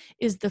outfit,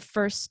 is the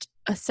first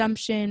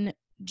assumption,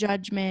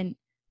 judgment,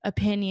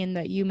 opinion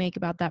that you make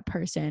about that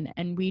person,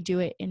 and we do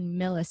it in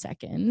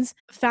milliseconds.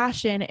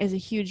 Fashion is a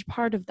huge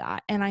part of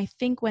that. And I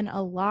think when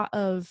a lot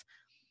of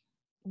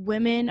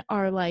women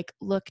are like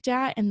looked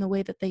at in the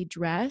way that they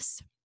dress,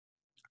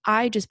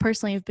 I just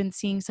personally have been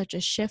seeing such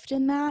a shift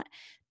in that,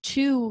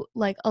 to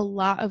like a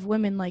lot of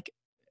women like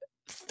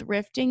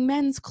thrifting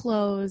men's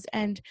clothes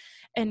and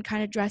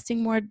kind of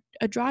dressing more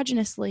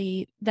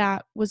androgynously,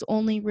 that was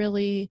only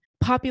really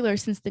popular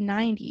since the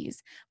 90s.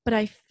 But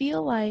I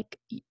feel like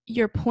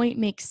your point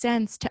makes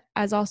sense, to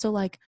as also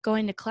like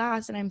going to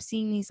class and I'm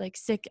seeing these like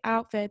sick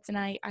outfits, and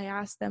I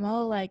ask them,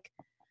 oh, like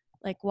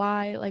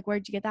why, like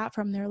where'd you get that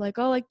from? They're like,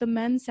 oh, like the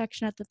men's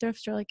section at the thrift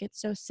store, like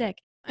it's so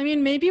sick. I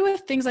mean, maybe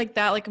with things like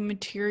that, like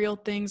material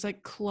things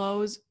like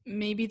clothes,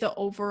 maybe the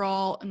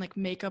overall, and like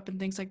makeup and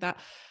things like that,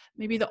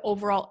 maybe the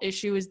overall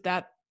issue is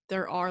that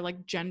there are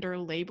like gender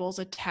labels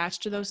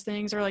attached to those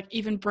things, or like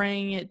even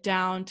bringing it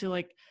down to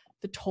like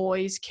the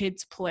toys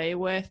kids play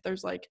with.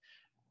 There's like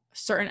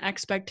certain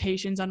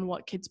expectations on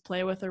what kids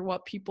play with or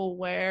what people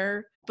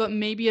wear. But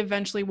maybe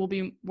eventually we'll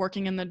be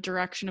working in the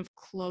direction of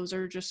clothes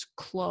are just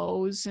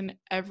clothes, and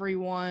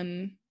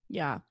everyone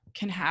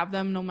can have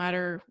them no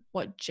matter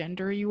what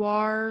gender you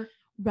are.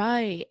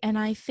 Right. And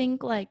I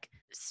think like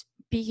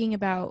speaking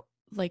about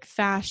like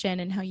fashion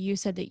and how you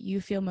said that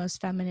you feel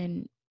most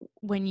feminine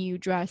when you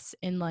dress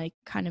in like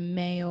kind of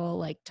male,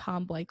 like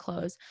tomboy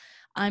clothes,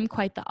 I'm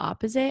quite the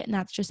opposite. And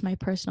that's just my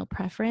personal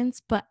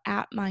preference. But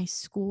at my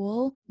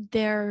school,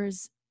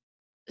 there's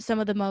some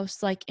of the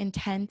most like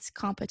intense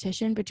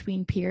competition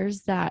between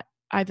peers that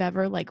I've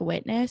ever like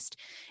witnessed.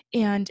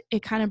 And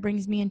it kind of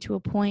brings me into a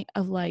point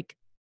of like,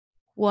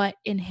 what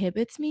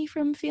inhibits me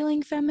from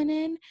feeling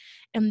feminine,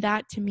 and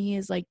that to me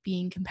is like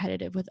being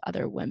competitive with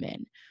other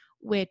women,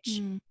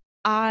 which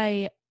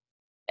I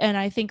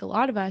think a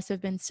lot of us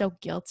have been so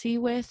guilty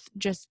with,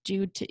 just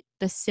due to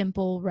the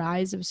simple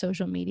rise of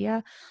social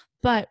media.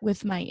 But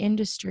with my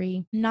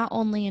industry, not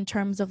only in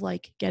terms of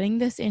like getting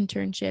this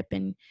internship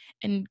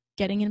and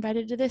getting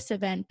invited to this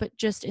event, but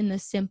just in the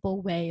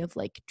simple way of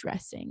like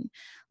dressing,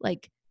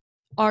 like,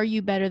 are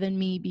you better than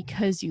me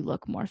because you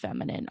look more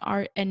feminine?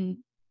 And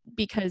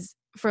because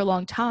for a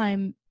long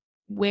time,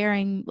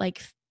 wearing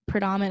like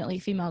predominantly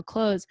female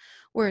clothes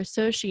were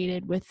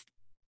associated with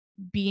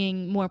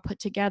being more put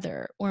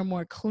together or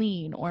more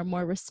clean or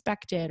more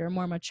respected or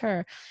more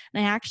mature.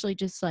 And I actually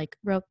just like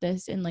wrote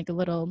this in like a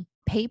little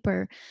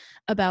paper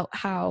about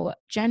how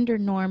gender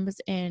norms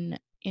in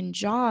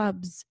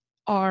jobs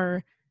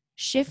are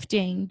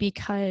shifting,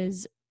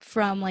 because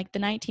from like the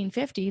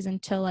 1950s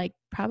until like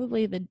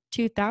probably the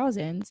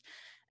 2000s,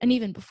 and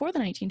even before the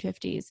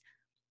 1950s,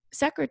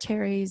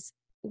 secretaries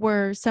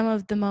were some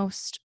of the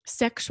most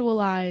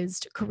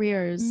sexualized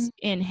careers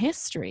in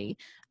history.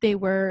 They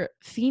were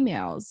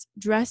females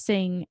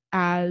dressing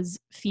as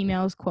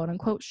females, quote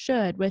unquote,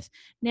 should, with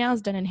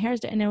nails done and hair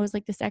done. And it was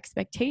like this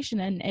expectation.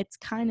 And it's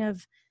kind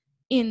of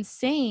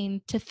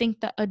insane to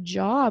think that a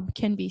job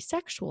can be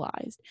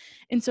sexualized.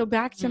 And so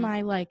back to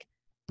my like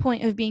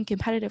point of being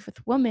competitive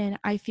with women,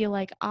 I feel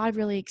like I've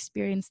really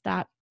experienced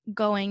that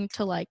going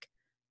to like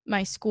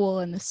my school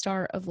and the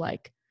start of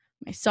like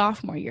my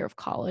sophomore year of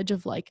college,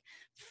 of like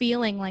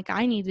feeling like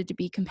I needed to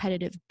be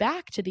competitive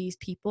back to these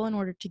people in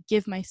order to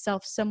give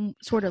myself some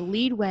sort of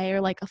leadway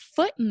or like a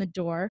foot in the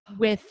door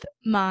with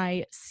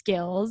my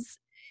skills.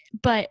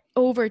 But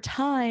over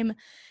time,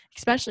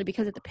 especially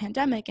because of the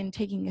pandemic and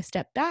taking a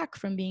step back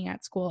from being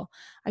at school,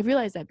 I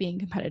realized that being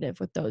competitive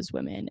with those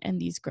women and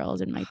these girls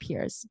and my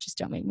peers just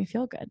don't make me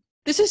feel good.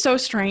 This is so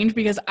strange,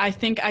 because I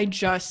think I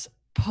just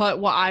put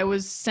what I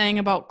was saying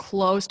about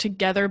clothes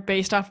together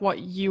based off what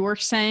you were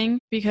saying,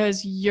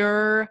 because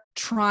you're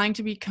trying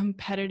to be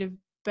competitive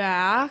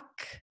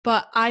back.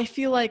 But I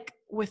feel like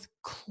with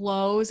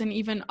clothes and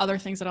even other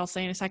things that I'll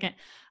say in a second,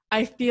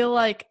 I feel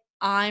like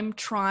I'm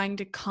trying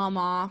to come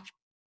off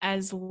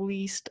as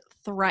least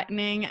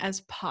threatening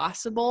as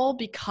possible,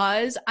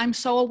 because I'm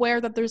so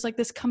aware that there's like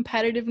this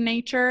competitive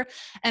nature,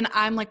 and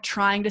I'm like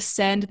trying to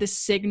send the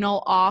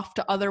signal off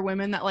to other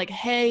women that like,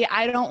 hey,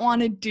 I don't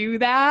want to do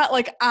that.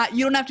 Like,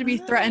 you don't have to be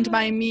threatened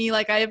by me.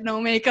 Like, I have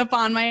no makeup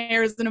on, my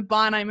hair is in a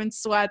bun, I'm in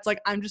sweats, like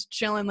I'm just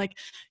chilling. Like,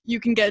 you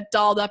can get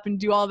dolled up and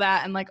do all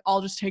that, and like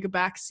I'll just take a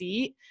back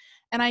seat.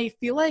 And I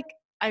feel like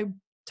I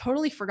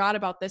totally forgot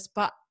about this,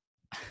 but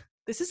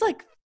this is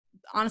like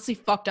honestly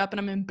fucked up and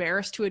I'm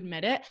embarrassed to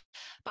admit it.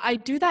 But I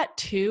do that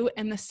too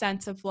in the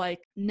sense of like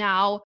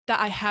now that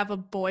I have a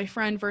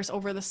boyfriend versus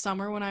over the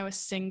summer when I was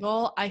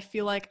single, I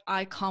feel like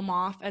I come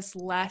off as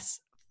less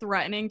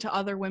threatening to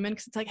other women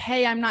because it's like,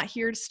 hey, I'm not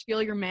here to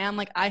steal your man.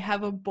 Like, I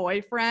have a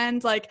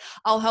boyfriend. Like,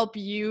 I'll help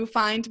you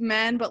find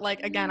men. But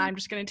like, again, I'm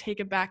just going to take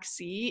a back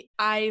seat.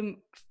 I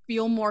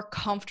feel more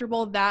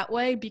comfortable that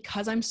way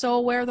because I'm so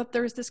aware that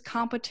there's this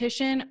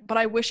competition. But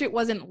I wish it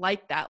wasn't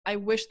like that. I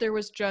wish there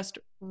was just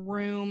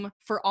room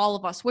for all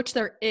of us, which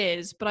there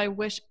is. But I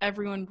wish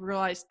everyone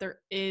realized there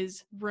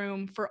is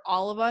room for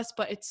all of us.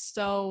 But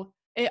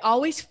it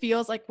always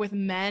feels like with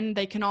men,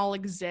 they can all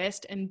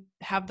exist and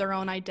have their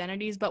own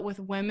identities. But with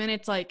women,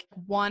 it's like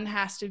one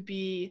has to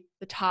be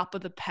the top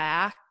of the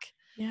pack.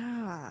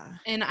 Yeah.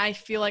 And I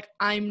feel like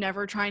I'm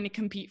never trying to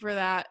compete for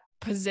that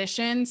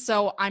position.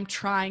 So I'm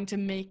trying to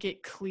make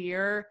it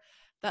clear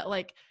that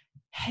like,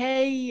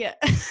 hey,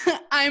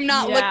 I'm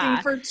not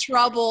looking for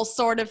trouble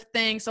sort of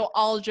thing. So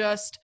I'll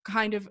just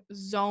kind of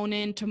zone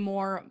into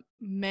more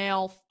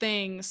male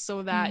things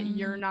so that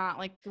you're not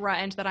like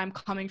threatened that I'm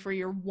coming for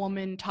your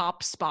woman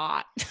top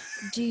spot.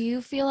 Do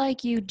you feel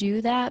like you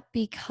do that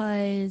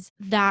because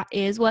that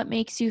is what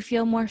makes you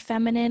feel more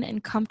feminine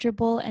and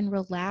comfortable and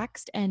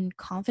relaxed and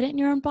confident in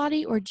your own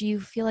body? Or do you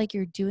feel like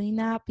you're doing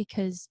that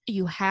because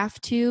you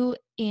have to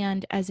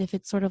and as if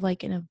it's sort of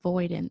like an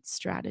avoidance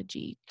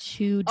strategy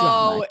to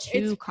drama,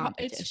 to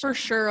competition? It's for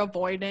sure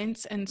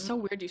avoidance. And so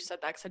weird you said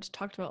that because I just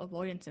talked about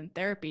avoidance in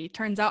therapy.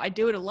 Turns out I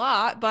do it a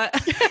lot, but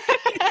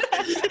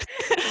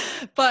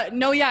but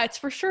no, yeah, it's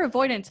for sure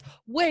avoidance,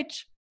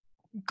 which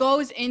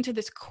goes into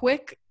this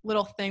quick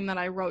little thing that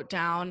I wrote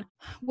down,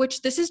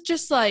 which this is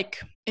just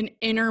like an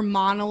inner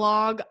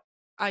monologue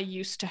I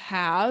used to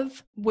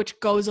have, which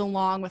goes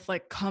along with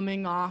like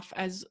coming off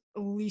as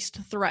least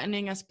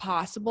threatening as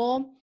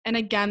possible. And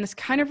again, this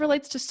kind of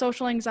relates to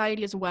social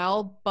anxiety as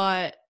well,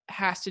 but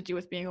has to do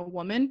with being a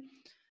woman.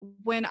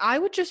 When I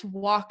would just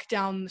walk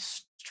down the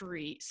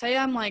street, say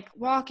I'm like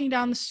walking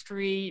down the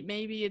street,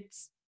 maybe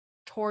it's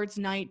towards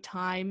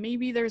nighttime,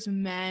 maybe there's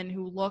men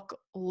who look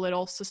a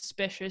little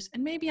suspicious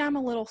and maybe I'm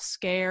a little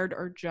scared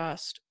or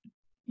just,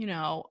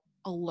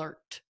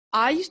 alert.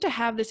 I used to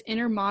have this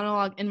inner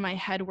monologue in my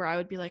head where I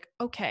would be like,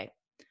 okay,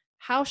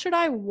 how should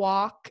I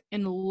walk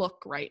and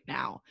look right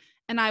now?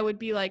 And I would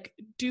be like,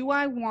 do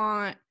I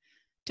want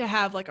to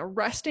have like a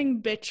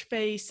resting bitch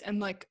face and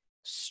like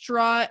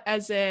strut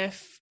as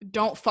if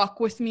don't fuck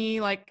with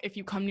me, like if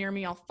you come near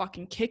me I'll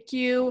fucking kick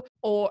you,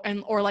 or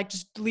like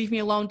just leave me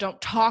alone, don't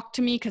talk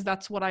to me, because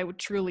that's what I would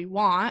truly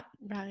want,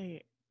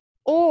 Right?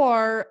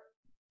 or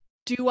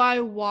do I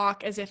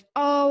walk as if,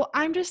 oh,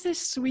 I'm just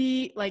this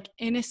sweet like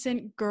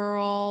innocent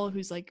girl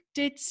who's like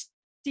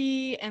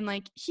ditzy and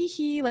like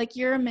hee like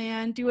you're a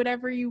man, do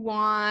whatever you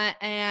want,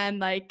 and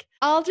like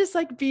I'll just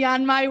like be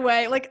on my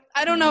way. Like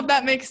I don't know if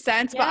that makes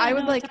sense, but I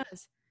would like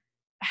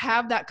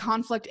have that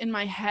conflict in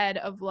my head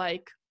of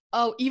like,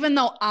 oh, even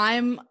though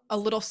I'm a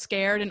little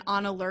scared and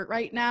on alert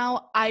right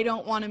now, I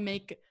don't want to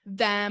make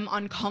them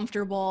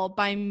uncomfortable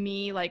by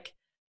me like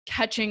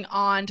catching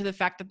on to the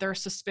fact that they're a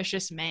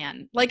suspicious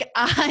man. Like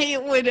I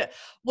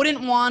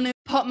wouldn't want to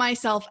put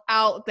myself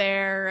out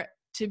there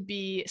to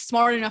be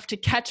smart enough to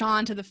catch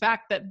on to the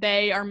fact that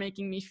they are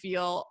making me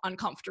feel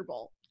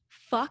uncomfortable.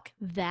 Fuck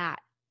that.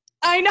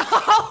 I know.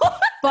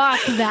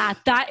 Fuck that.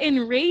 That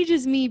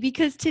enrages me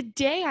because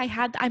today I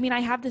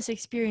have this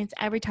experience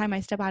every time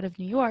I step out of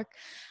New York.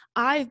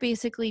 I've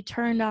basically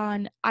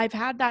I've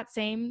had that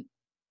same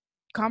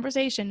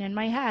conversation in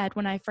my head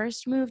when I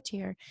first moved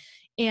here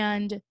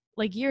and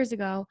like years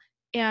ago,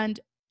 and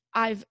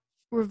I've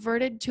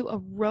reverted to a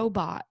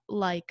robot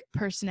like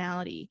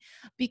personality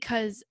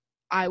because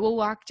I will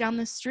walk down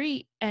the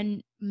street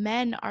and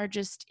men are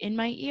just in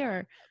my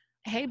ear.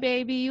 Hey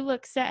baby, you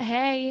look set.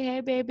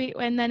 Hey baby.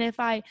 And then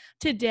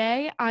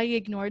today I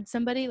ignored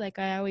somebody like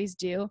I always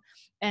do,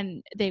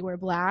 and they were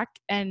black,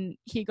 and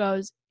he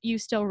goes, you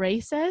still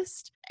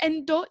racist?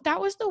 And that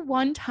was the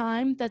one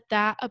time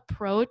that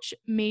approach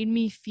made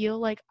me feel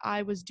like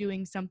I was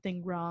doing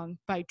something wrong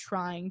by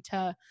trying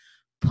to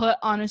put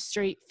on a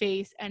straight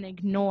face and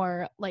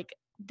ignore like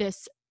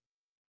this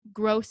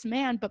gross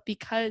man. But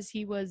because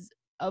he was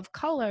of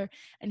color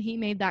and he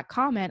made that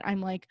comment,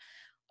 I'm like,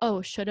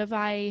 oh, should have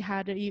I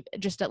had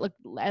just at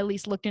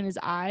least looked in his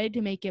eye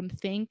to make him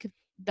think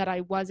that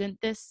I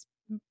wasn't this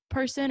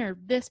person or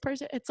this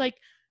person? It's like,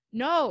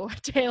 no,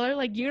 Taylor,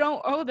 like you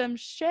don't owe them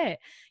shit.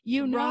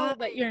 You know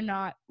that you're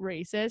not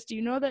racist.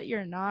 You know that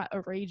you're not a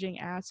raging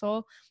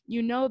asshole.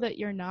 You know that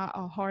you're not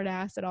a hard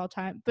ass at all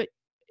time. But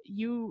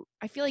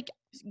I feel like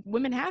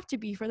women have to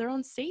be for their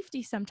own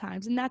safety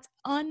sometimes. And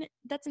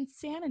that's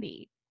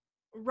insanity.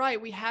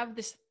 Right. We have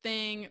this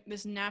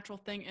natural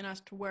thing in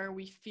us to where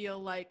we feel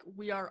like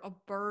we are a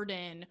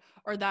burden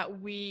or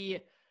that we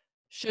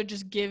should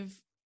just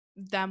give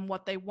them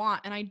what they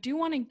want. And I do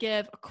want to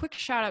give a quick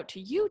shout out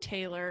to you,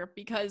 Taylor,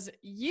 because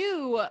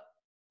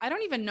I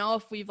don't even know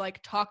if we've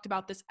like talked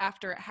about this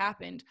after it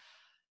happened,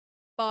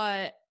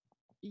 but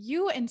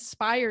you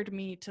inspired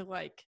me to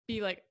like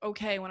be like,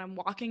 okay, when I'm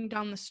walking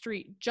down the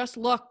street, just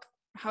look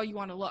how you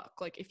want to look.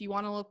 Like if you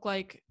want to look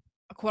like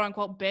a quote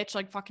unquote bitch,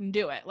 like fucking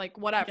do it. Like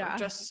whatever.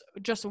 Yeah.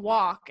 Just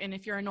walk. And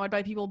if you're annoyed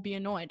by people, be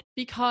annoyed.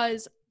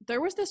 Because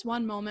there was this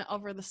one moment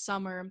over the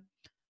summer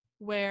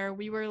where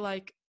we were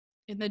like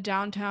in the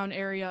downtown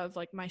area of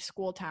like my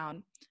school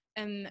town,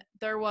 and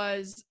there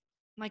was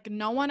like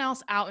no one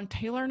else out, and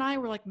Taylor and I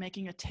were like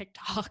making a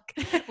TikTok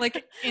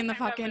like in the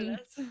fucking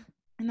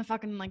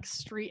like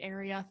street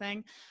area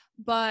thing.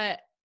 But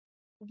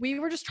we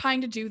were just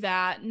trying to do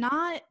that,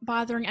 not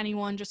bothering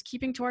anyone, just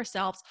keeping to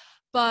ourselves.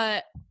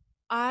 But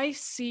I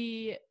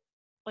see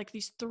like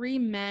these three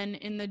men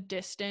in the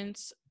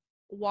distance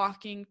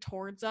walking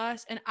towards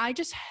us, and I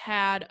just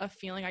had a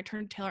feeling. I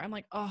turned to Taylor, I'm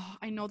like, oh,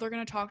 I know they're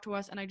gonna talk to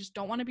us, and I just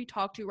don't want to be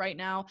talked to right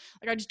now.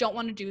 Like I just don't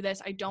want to do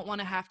this. I don't want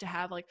to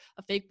have like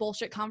a fake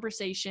bullshit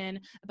conversation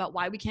about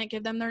why we can't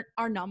give them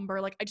our number.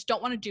 Like I just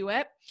don't want to do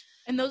it.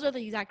 And those are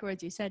the exact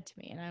words you said to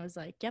me, and I was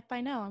like, yep,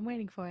 I know, I'm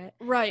waiting for it.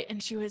 Right.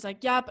 And she was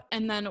like, yep.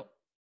 And then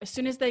as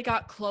soon as they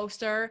got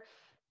closer,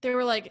 they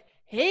were like,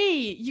 hey,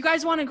 you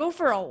guys want to go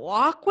for a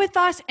walk with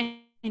us?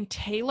 And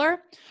Taylor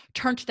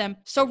turned to them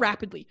so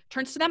rapidly,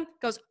 turns to them,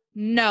 goes,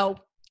 no,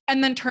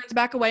 and then turns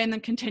back away and then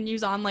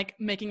continues on like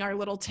making our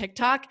little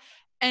TikTok.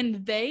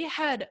 And they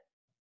had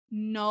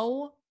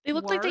no They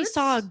looked words. like they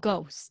saw a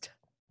ghost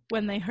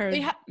when they heard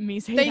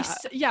me say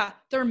that. Yeah,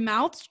 their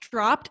mouths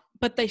dropped,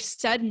 but they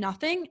said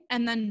nothing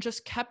and then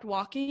just kept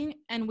walking,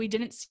 and we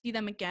didn't see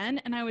them again.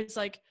 And I was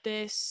like,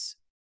 this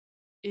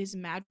is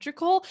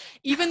magical,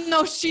 even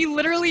though she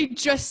literally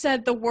just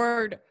said the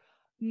word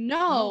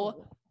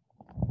no.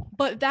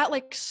 But that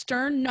like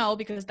stern no,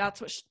 because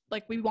that's what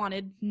like we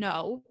wanted,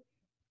 no,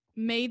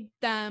 made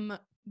them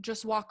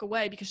just walk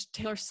away because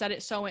Taylor said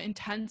it so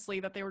intensely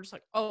that they were just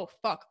like, oh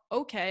fuck,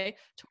 okay.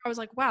 So I was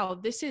like, wow,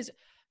 this is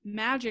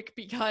magic,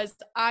 because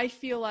I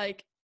feel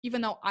like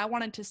even though I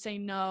wanted to say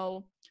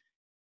no,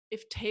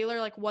 if Taylor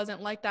like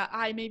wasn't like that,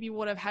 I maybe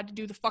would have had to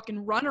do the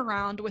fucking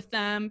runaround with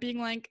them, being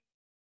like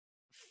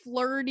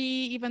flirty,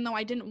 even though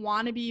I didn't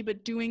want to be,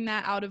 but doing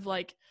that out of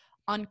like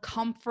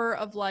uncomfort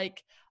of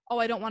like, oh,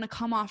 I don't want to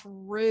come off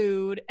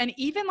rude. And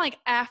even like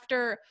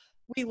after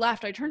we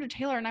left, I turned to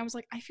Taylor and I was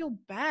like, I feel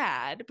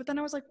bad. But then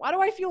I was like, why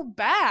do I feel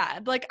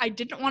bad? Like I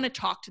didn't want to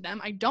talk to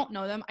them. I don't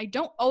know them. I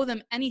don't owe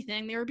them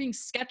anything. They were being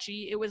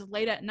sketchy. It was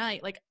late at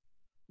night. Like,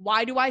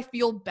 why do I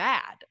feel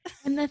bad?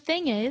 And the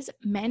thing is,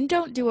 men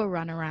don't do a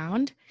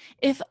runaround.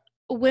 If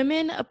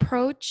women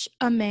approach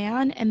a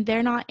man and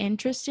they're not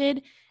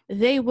interested,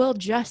 they will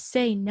just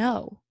say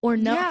no or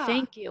no,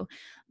 thank you.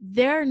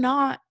 They're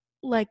not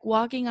like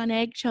walking on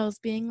eggshells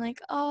being like,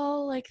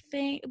 oh, like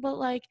but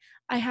like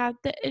I have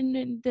the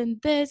and then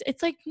this.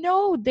 It's like,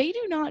 no, they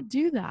do not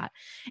do that.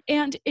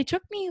 And it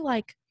took me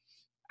like,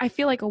 I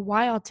feel like a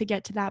while to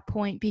get to that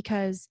point,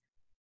 because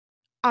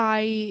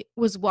I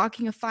was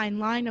walking a fine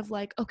line of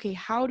like, okay,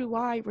 how do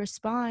I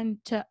respond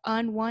to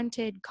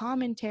unwanted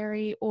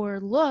commentary or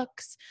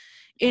looks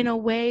in a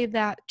way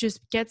that just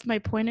gets my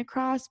point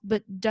across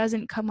but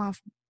doesn't come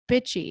off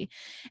bitchy?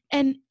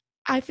 And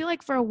I feel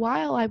like for a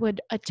while I would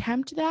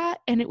attempt that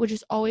and it would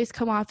just always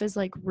come off as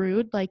like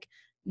rude, like,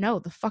 no,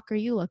 the fuck are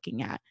you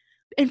looking at?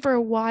 And for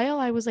a while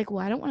I was like,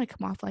 well, I don't want to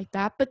come off like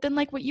that. But then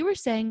like what you were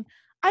saying,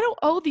 I don't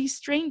owe these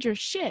strangers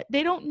shit.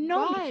 They don't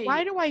know me.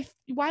 Why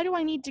do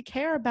I need to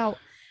care about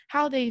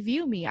how they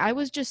view me? I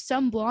was just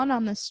some blonde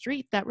on the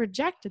street that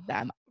rejected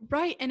them.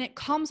 Right. And it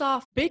comes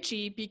off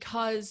bitchy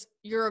because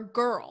you're a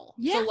girl.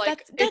 Yeah, so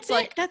like that's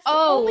like that's the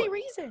only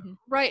reason.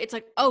 Right. It's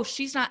like, oh,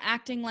 she's not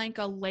acting like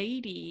a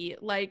lady.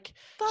 Like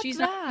she's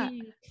not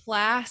being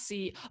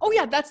classy. Oh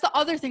yeah, that's the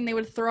other thing they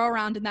would throw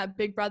around in that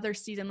Big Brother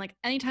season. Like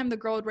anytime the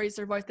girl would raise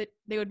their voice,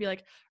 they would be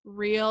like,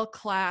 real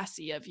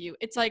classy of you.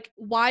 It's like,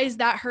 why is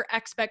that her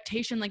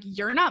expectation? Like,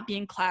 you're not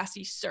being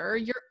classy, sir.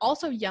 You're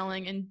also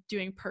yelling and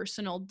doing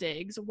personal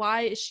digs.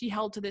 Why is she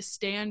held to this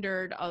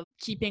standard of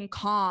keeping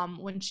calm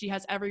when she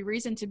has every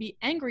reason to be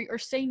angry or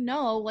say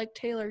no like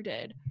Taylor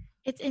did?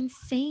 It's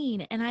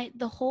insane. And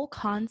the whole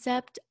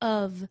concept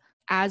of,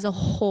 as a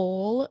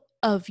whole,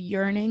 of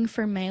yearning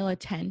for male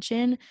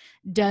attention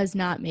does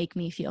not make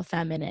me feel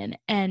feminine.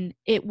 And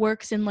it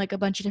works in like a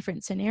bunch of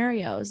different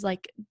scenarios,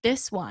 like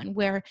this one,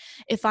 where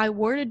if I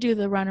were to do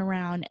the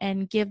runaround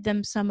and give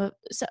them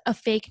a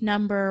fake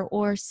number,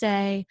 or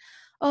say,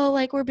 oh,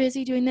 like, we're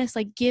busy doing this,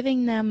 like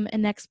giving them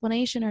an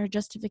explanation or a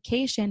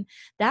justification,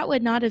 that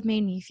would not have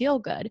made me feel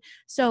good.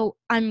 So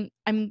I'm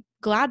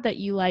glad that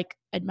you like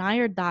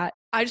admired that.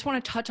 I just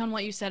want to touch on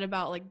what you said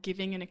about like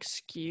giving an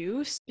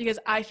excuse, because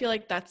I feel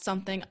like that's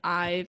something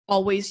I've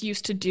always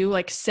used to do.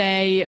 Like,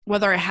 say,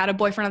 whether I had a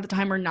boyfriend at the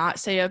time or not,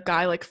 say a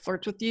guy like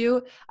flirts with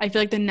you, I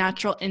feel like the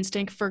natural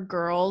instinct for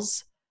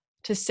girls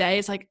to say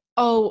is like,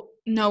 oh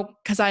no,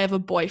 because I have a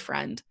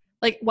boyfriend.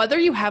 Like, whether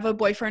you have a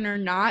boyfriend or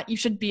not, you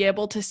should be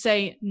able to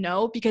say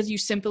no because you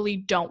simply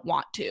don't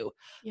want to.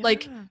 Yeah.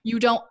 Like, you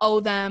don't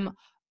owe them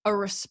a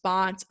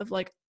response of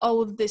like,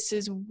 oh, this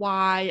is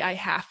why I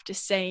have to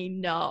say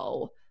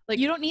no. Like,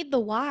 you don't need the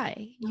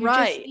why. You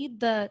just need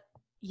the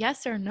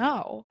yes or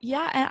no.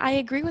 Yeah, and I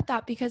agree with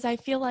that because I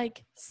feel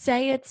like,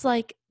 say it's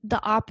like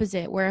the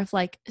opposite, where if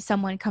like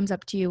someone comes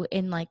up to you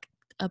in like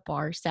a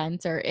bar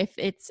sense, or if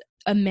it's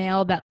a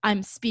male that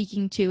I'm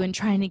speaking to and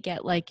trying to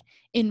get like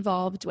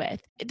involved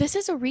with. This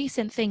is a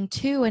recent thing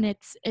too, and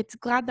it's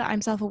glad that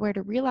I'm self-aware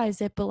to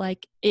realize it, but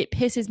like it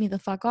pisses me the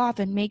fuck off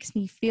and makes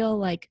me feel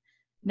like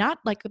not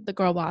like the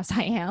girl boss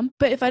I am,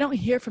 but if I don't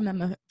hear from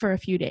them for a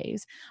few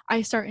days,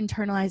 I start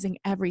internalizing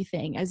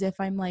everything as if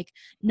I'm like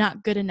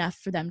not good enough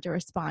for them to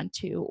respond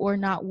to, or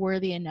not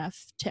worthy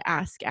enough to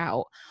ask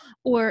out.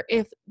 Or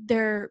if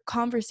their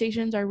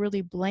conversations are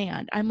really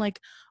bland, I'm like,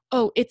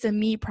 oh, it's a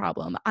me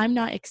problem. I'm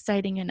not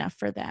exciting enough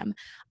for them.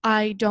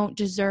 I don't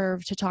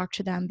deserve to talk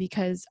to them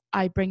because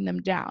I bring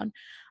them down.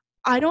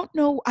 I don't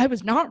know. I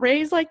was not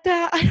raised like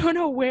that. I don't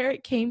know where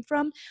it came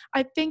from.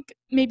 I think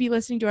maybe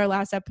listening to our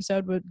last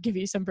episode would give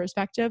you some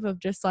perspective of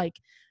just like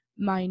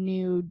my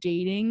new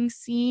dating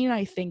scene.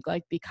 I think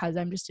like because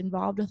I'm just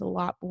involved with a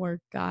lot more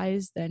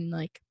guys than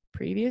like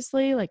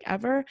previously, like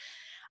ever.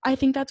 I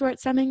think that's where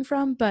it's stemming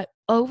from. But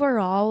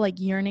overall, like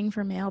yearning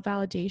for male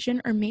validation,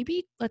 or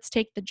maybe let's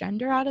take the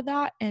gender out of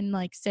that and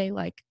like say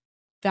like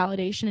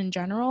validation in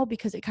general,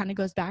 because it kind of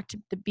goes back to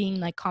the being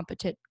like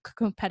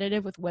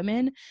competitive with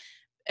women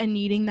and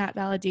needing that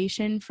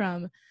validation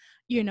from,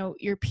 you know,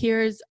 your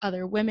peers,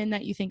 other women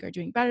that you think are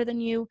doing better than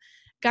you,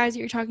 guys that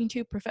you're talking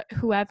to,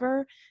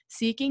 whoever.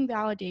 Seeking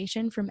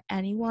validation from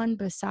anyone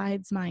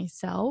besides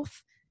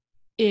myself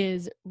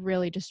is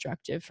really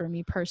destructive for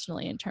me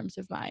personally in terms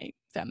of my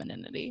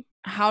femininity.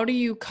 How do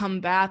you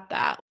combat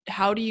that?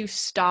 How do you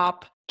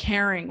stop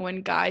caring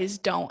when guys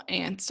don't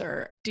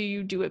answer? Do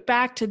you do it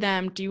back to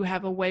them? Do you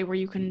have a way where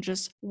you can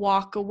just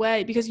walk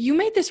away? Because you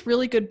made this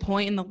really good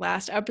point in the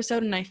last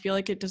episode, and I feel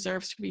like it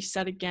deserves to be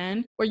said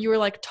again, where you were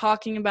like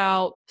talking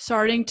about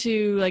starting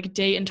to like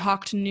date and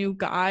talk to new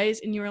guys,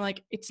 and you were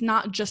like, it's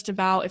not just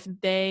about if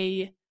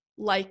they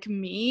like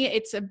me,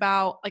 it's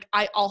about like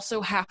I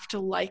also have to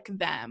like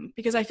them,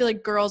 because I feel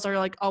like girls are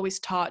like always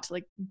taught to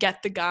like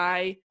get the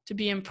guy to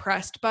be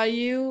impressed by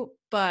you,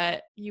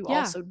 but you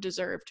also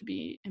deserve to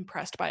be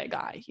impressed by a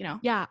guy, you know?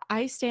 Yeah,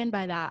 I stand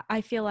by that.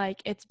 I feel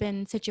like it's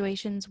been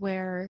situations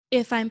where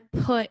if I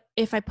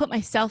put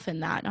myself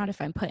in that, not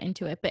if I'm put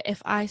into it, but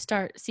if I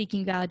start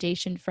seeking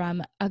validation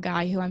from a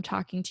guy who I'm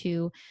talking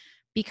to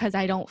because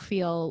I don't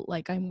feel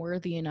like I'm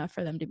worthy enough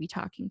for them to be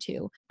talking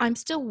to, I'm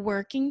still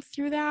working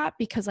through that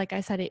because, like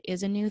I said, it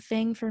is a new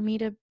thing for me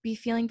to be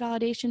feeling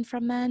validation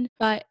from men.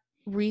 But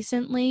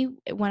recently,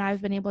 when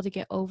I've been able to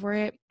get over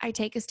it, I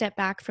take a step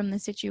back from the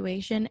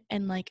situation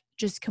and like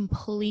just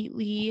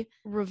completely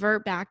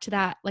revert back to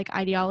that like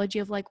ideology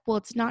of like, well,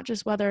 it's not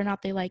just whether or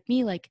not they like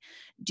me. Like,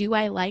 do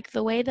I like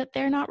the way that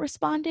they're not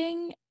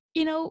responding,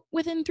 you know,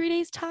 within 3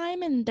 days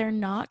time, and they're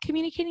not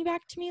communicating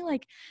back to me?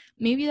 Like,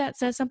 maybe that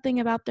says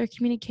something about their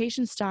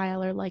communication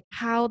style, or like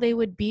how they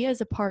would be as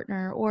a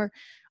partner,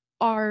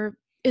 or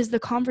is the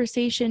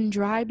conversation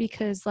dry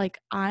because like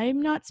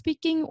I'm not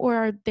speaking, or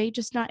are they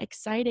just not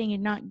exciting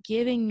and not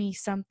giving me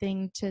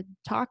something to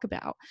talk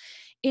about?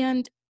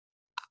 And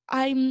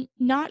I'm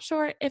not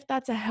sure if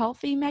that's a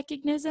healthy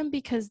mechanism,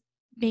 because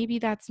maybe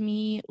that's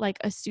me like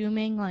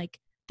assuming like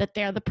that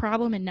they're the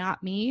problem and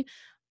not me.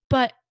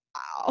 But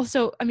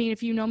also, I mean,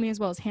 if you know me as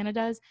well as Hannah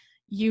does,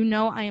 you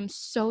know I am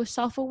so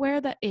self-aware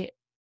that it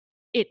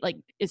like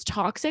is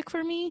toxic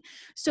for me.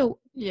 So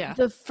Yeah.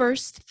 the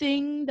first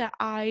thing that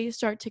I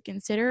start to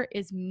consider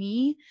is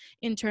me,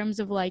 in terms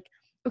of like,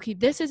 okay,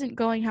 this isn't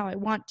going how I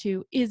want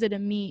to. Is it a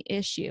me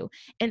issue?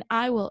 And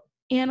I will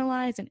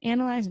analyze and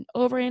analyze and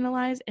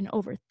overanalyze and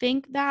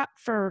overthink that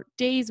for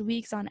days,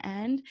 weeks on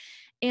end.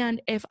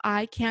 And if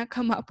I can't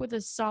come up with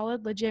a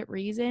solid, legit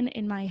reason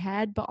in my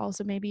head, but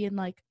also maybe in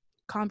like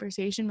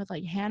conversation with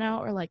like Hannah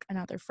or like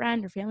another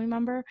friend or family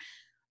member,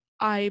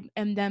 I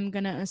am then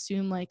gonna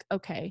assume like,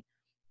 okay,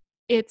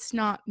 it's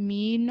not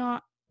me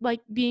not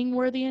like being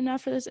worthy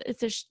enough for this.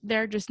 It's just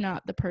they're just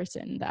not the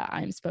person that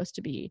I'm supposed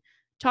to be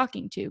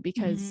talking to,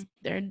 because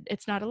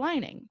it's not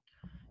aligning.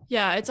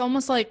 Yeah, it's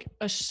almost like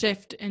a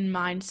shift in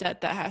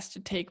mindset that has to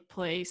take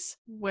place,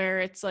 where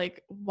it's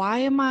like, why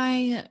am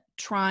I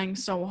trying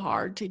so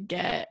hard to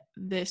get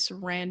this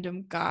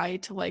random guy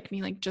to like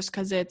me, like just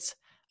because it's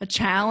a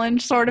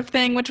challenge sort of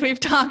thing, which we've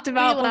talked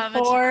about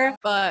before.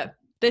 But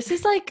this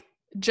is like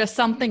just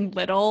something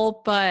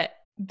little, but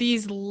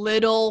these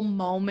little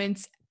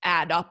moments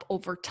add up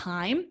over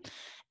time.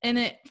 And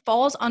it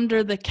falls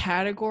under the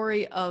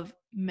category of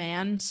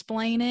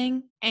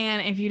mansplaining.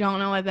 And if you don't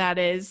know what that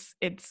is,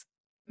 it's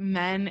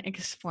men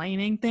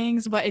explaining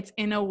things, but it's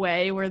in a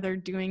way where they're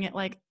doing it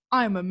like,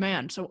 I'm a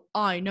man, so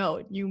I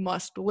know you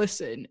must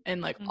listen,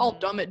 and like I'll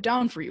dumb it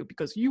down for you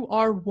because you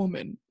are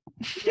woman.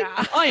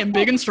 Yeah. I am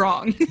big and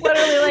strong.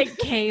 Literally like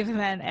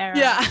caveman era.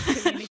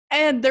 Yeah.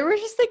 And there were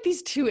just like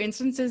these two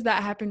instances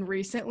that happened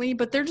recently,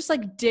 but they're just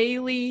like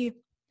daily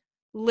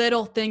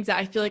little things that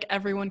I feel like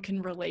everyone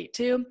can relate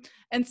to.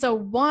 And so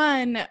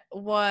one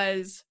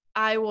was,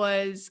 I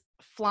was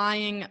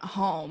flying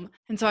home.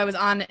 And so I was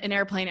on an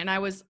airplane and I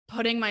was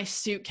putting my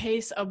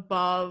suitcase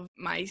above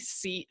my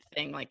seat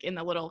thing, like in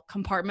the little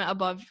compartment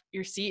above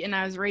your seat. And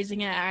I was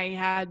raising it. I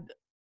had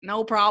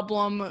no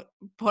problem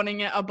putting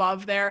it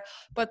above there.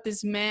 But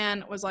this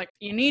man was like,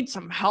 you need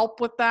some help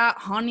with that,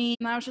 honey?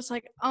 And I was just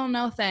like, oh,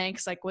 no,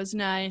 thanks. Like, was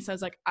nice. I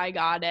was like, I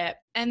got it.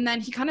 And then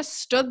he kind of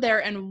stood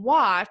there and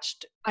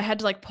watched. I had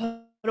to like put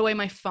away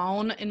my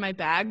phone in my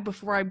bag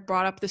before I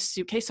brought up the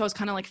suitcase. So I was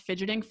kind of like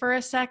fidgeting for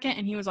a second.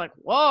 And he was like,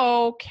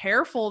 whoa,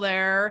 careful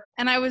there.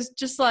 And I was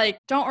just like,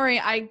 don't worry,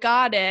 I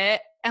got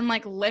it. And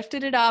like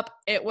lifted it up.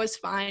 It was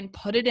fine.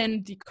 Put it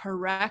in the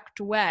correct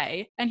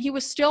way. And he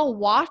was still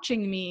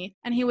watching me.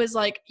 And he was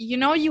like, you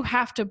know, you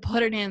have to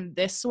put it in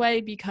this way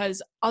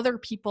because other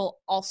people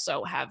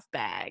also have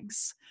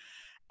bags.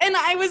 And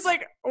I was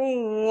like,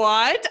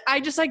 what? I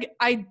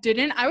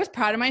was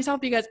proud of myself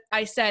because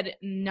I said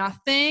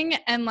nothing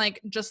and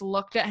like just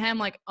looked at him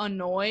like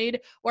annoyed.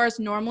 Whereas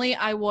normally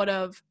I would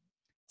have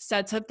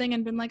said something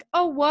and been like,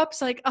 oh,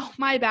 whoops, like, oh,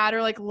 my bad,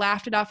 or like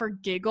laughed it off or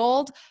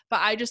giggled.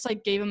 But I just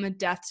like gave him the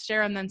death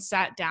stare and then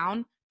sat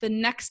down. The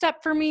next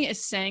step for me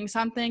is saying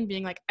something,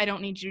 being like, I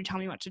don't need you to tell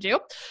me what to do.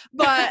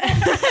 But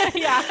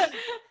yeah,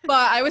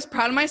 but I was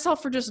proud of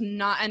myself for just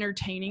not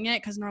entertaining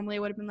it because normally I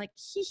would have been like,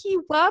 hee,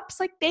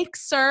 whoops, like,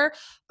 thanks, sir.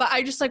 But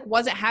I just like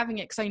wasn't having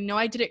it because I know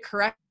I did it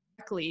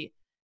correctly.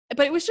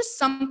 But it was just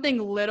something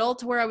little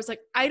to where I was like,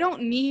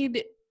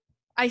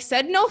 I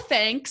said no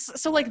thanks.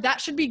 So like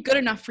that should be good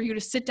enough for you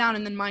to sit down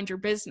and then mind your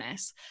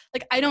business.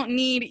 Like I don't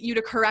need you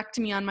to correct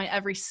me on my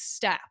every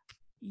step.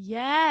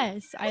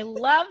 Yes, I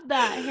love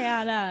that,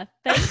 Hannah.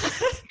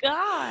 Thank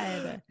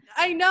God.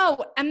 I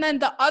know. And then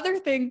the other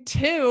thing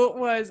too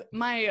was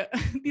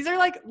these are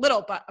like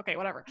little, but okay,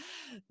 whatever.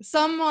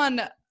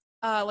 Someone,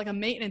 like a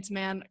maintenance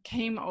man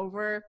came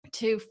over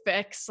to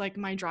fix like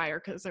my dryer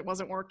because it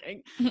wasn't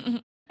working.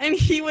 And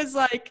he was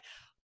like,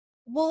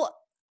 well,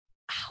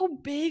 how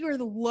big are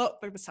the load?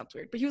 Like, this sounds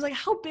weird, but he was like,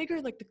 how big are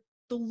like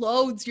the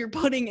loads you're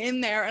putting in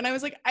there? And I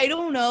was like, I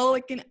don't know,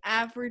 like an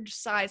average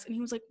size. And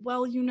he was like,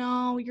 well, you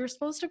know, you're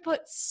supposed to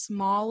put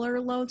smaller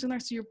loads in there,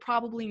 so you're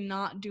probably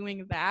not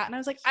doing that. And I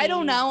was like, I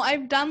don't know.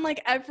 I've done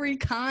like every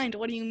kind.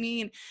 What do you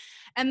mean?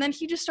 And then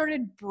he just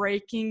started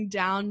breaking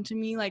down to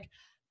me like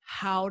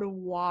how to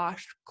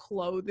wash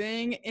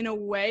clothing in a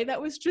way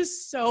that was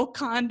just so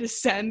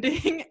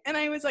condescending. And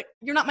I was like,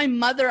 you're not my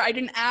mother. I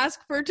didn't ask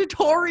for a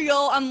tutorial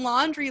on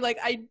laundry. Like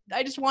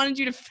I just wanted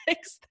you to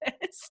fix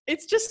this.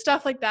 It's just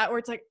stuff like that where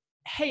it's like,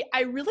 hey,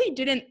 I really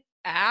didn't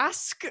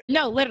ask.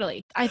 No,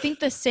 literally. I think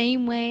the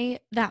same way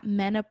that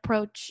men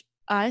approach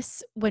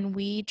us when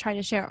we try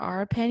to share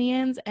our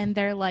opinions and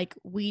they're like,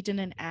 we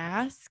didn't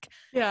ask.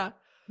 Yeah.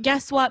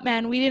 Guess what,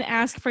 man? We didn't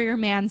ask for your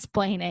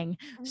mansplaining.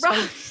 So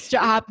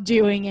stop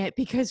doing it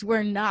because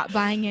we're not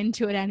buying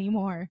into it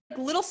anymore.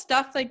 Little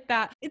stuff like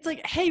that. It's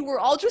like, hey, we're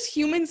all just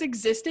humans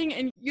existing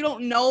and you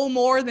don't know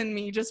more than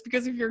me just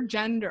because of your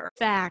gender.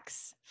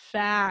 Facts.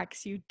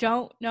 You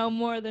don't know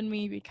more than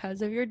me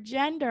because of your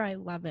gender. I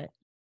love it.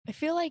 I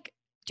feel like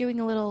doing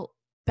a little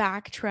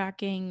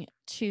backtracking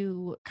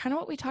to kind of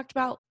what we talked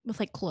about with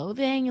like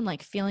clothing and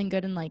like feeling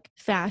good and like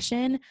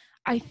fashion.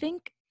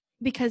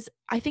 Because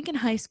I think in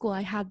high school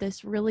I had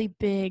this really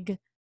big,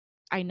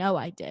 I know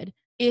I did,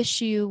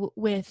 issue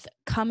with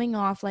coming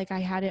off like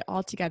I had it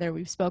all together.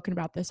 We've spoken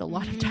about this a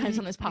lot of times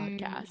on this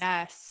podcast.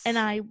 Yes. And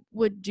I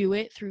would do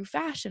it through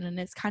fashion. And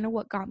it's kind of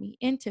what got me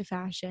into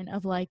fashion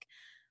of like,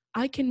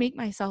 I can make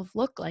myself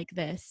look like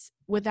this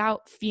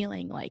without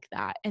feeling like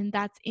that. And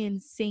that's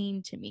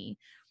insane to me.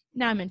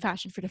 Now I'm in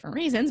fashion for different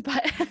reasons,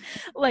 but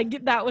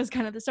like that was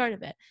kind of the start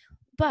of it.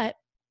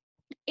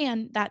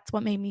 And that's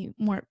what made me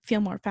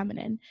feel more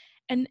feminine.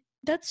 And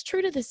that's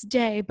true to this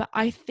day. But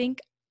I think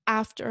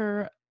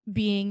after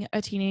being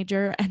a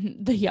teenager and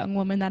the young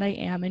woman that I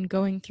am and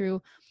going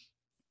through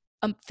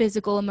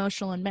physical,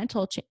 emotional, and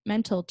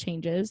mental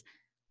changes,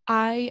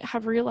 I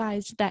have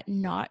realized that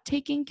not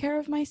taking care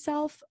of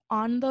myself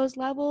on those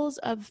levels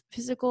of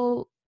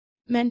physical,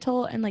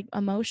 mental, and like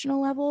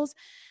emotional levels,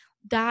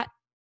 that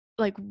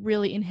like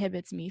really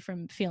inhibits me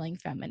from feeling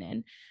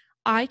feminine.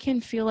 I can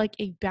feel like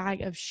a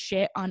bag of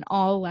shit on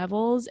all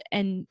levels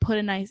and put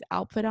a nice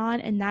outfit on.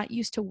 And that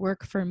used to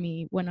work for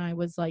me when I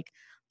was like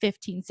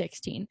 15,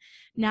 16.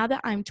 Now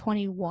that I'm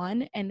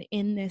 21 and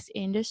in this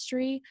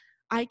industry,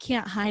 I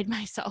can't hide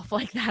myself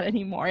like that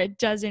anymore. It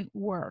doesn't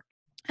work.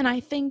 And I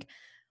think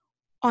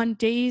on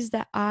days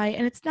that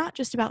and it's not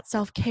just about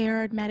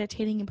self-care and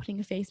meditating and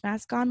putting a face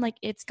mask on, like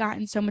it's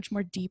gotten so much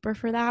more deeper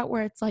for that,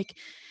 where it's like,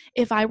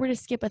 if I were to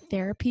skip a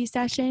therapy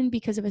session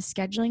because of a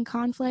scheduling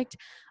conflict,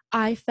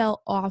 I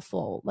felt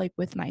awful like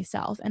with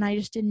myself. And I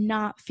just did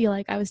not feel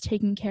like I was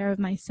taking care of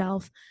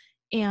myself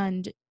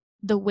and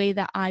the way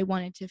that I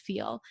wanted to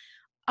feel.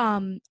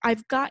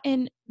 I've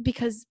gotten,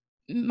 because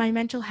my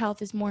mental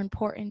health is more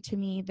important to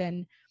me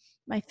than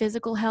my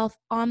physical health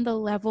on the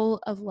level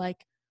of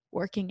like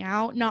working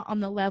out, not on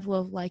the level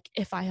of like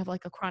if I have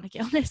like a chronic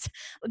illness.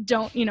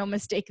 Don't,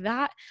 mistake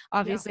that.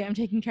 Obviously, yeah. I'm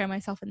taking care of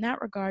myself in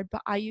that regard,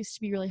 but I used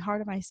to be really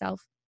hard on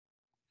myself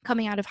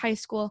coming out of high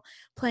school,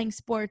 playing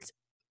sports,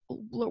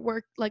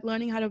 work, like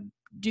learning how to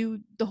do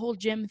the whole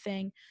gym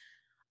thing,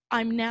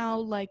 I'm now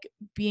like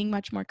being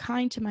much more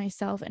kind to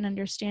myself and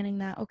understanding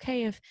that,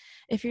 okay,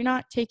 if you're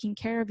not taking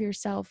care of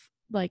yourself,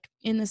 like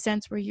in the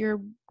sense where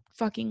you're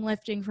fucking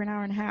lifting for an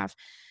hour and a half,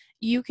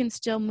 you can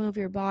still move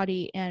your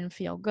body and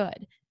feel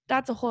good.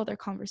 That's a whole other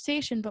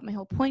conversation. But my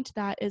whole point to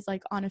that is,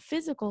 like, on a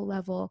physical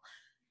level,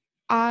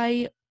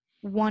 I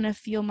want to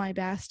feel my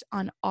best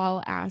on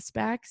all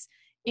aspects.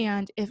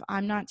 And if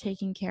I'm not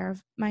taking care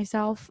of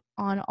myself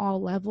on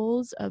all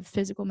levels of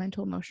physical,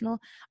 mental, emotional,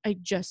 I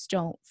just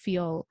don't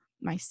feel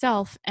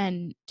myself.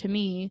 And to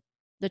me,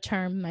 the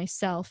term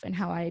myself and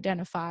how I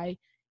identify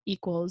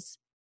equals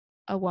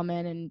a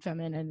woman and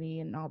femininity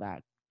and all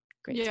that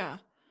great stuff. Yeah.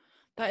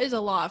 That is a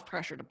lot of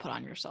pressure to put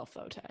on yourself,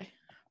 though, Tay.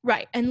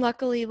 Right. And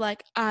luckily,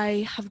 like,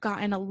 I have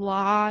gotten a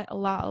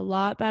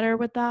lot better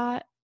with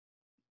that.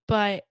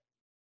 But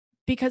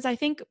because I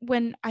think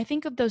when I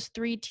think of those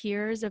 3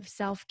 tiers of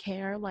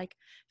self-care, like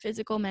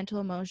physical, mental,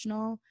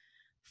 emotional,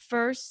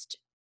 first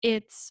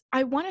it's,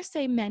 I want to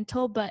say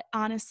mental, but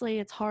honestly,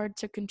 it's hard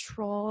to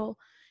control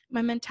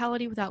my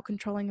mentality without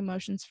controlling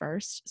emotions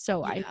first.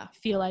 So I Yeah.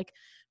 feel like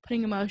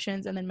putting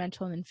emotions and then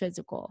mental and then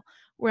physical.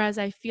 Whereas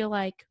I feel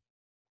like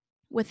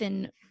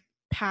within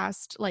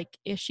past like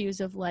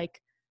issues of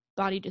like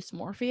body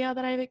dysmorphia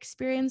that I've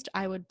experienced,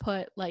 I would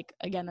put, like,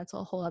 again, that's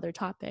a whole other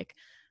topic,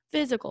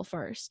 physical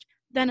first,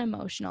 then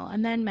emotional,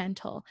 and then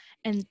mental.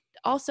 And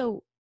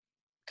also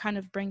kind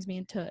of brings me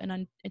into an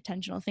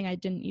unintentional thing I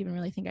didn't even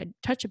really think I'd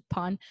touch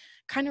upon,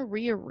 kind of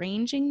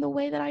rearranging the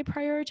way that I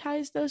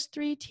prioritize those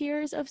 3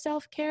 tiers of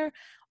self-care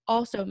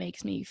also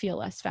makes me feel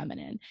less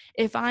feminine.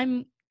 If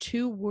I'm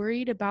too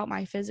worried about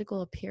my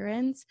physical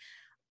appearance,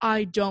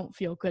 I don't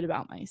feel good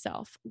about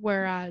myself.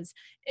 Whereas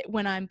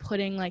when I'm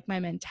putting like my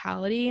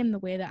mentality and the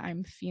way that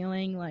I'm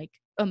feeling like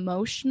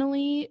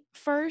emotionally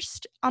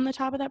first on the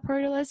top of that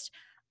priority list,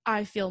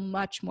 I feel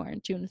much more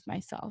in tune with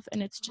myself.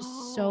 And it's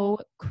just so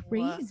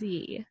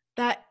crazy.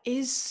 That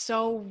is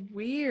so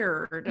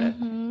weird.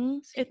 Mm-hmm.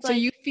 It's So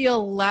like, you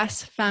feel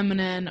less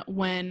feminine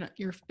when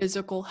your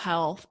physical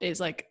health is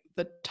like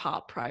the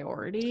top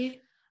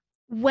priority?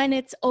 when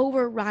it's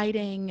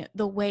overriding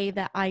the way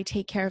that I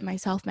take care of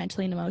myself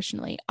mentally and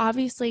emotionally.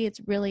 Obviously, it's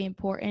really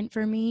important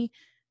for me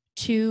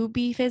to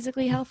be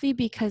physically healthy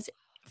because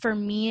for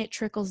me, it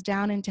trickles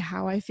down into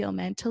how I feel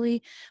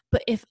mentally.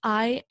 But if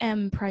I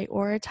am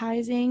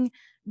prioritizing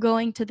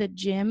going to the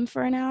gym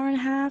for an hour and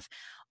a half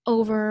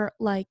over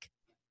like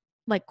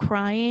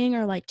crying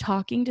or like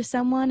talking to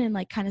someone and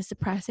like kind of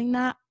suppressing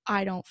that,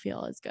 I don't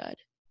feel as good.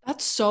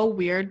 That's so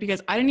weird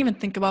because I didn't even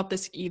think about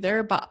this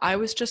either, but I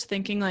was just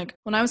thinking, like,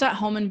 when I was at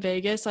home in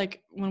Vegas,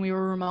 like when we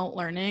were remote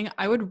learning,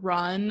 I would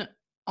run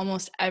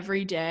almost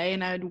every day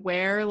and I would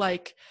wear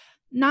like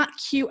not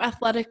cute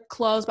athletic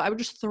clothes, but I would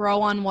just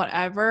throw on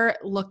whatever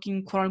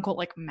looking quote unquote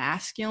like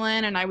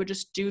masculine, and I would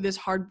just do this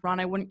hard run.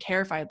 I wouldn't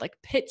care if I had like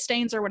pit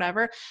stains or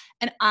whatever.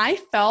 And I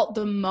felt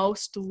the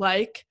most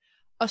like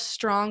a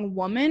strong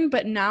woman,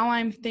 but now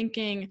I'm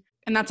thinking,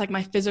 and that's like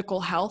my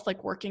physical health,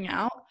 like working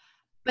out.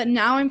 But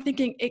now I'm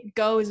thinking it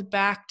goes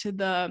back to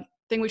the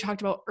thing we talked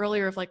about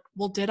earlier of like,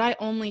 well, did I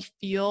only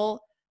feel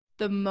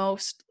the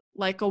most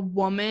like a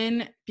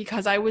woman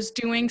because I was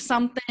doing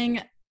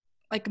something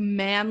like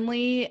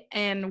manly,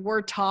 and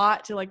we're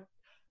taught to like,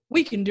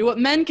 we can do what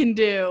men can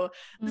do.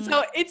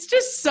 So it's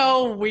just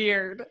so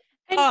weird.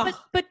 And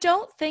but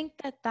don't think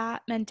that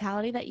that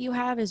mentality that you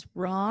have is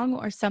wrong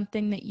or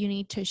something that you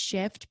need to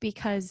shift,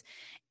 because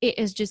it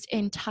is just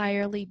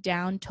entirely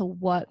down to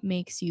what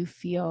makes you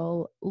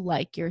feel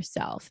like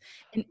yourself.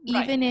 And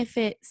Right. even if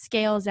it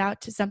scales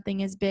out to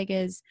something as big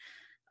as,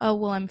 oh,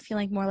 well, I'm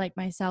feeling more like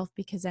myself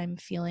because I'm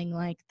feeling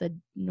like the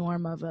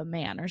norm of a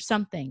man or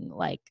something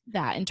like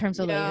that in terms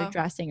of the way you're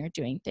dressing or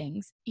doing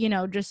things, you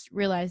know, just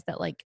realize that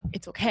like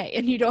it's okay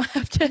and you don't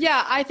have to.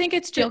 Yeah, I think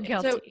it's feel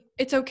just guilty.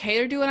 it's okay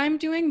to do what I'm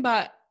doing,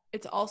 but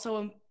it's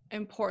also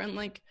important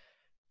like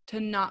to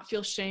not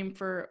feel shame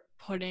for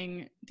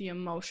putting the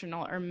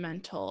emotional or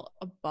mental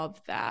above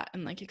that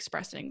and like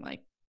expressing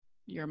like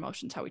your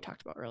emotions, how we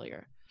talked about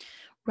earlier.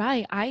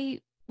 Right.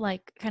 I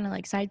like, kind of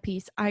like side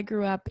piece, I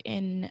grew up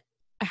in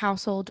a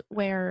household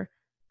where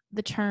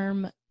the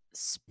term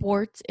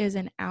sports is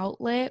an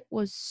outlet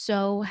was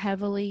so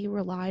heavily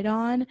relied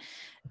on.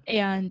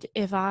 And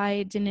if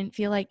I didn't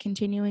feel like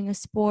continuing a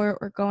sport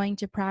or going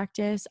to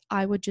practice,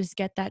 I would just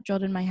get that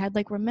drilled in my head.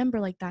 Like,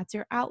 remember, like, that's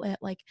your outlet.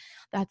 Like,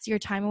 that's your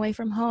time away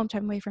from home,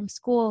 time away from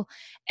school.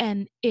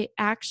 And it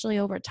actually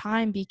over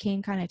time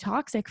became kind of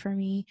toxic for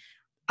me.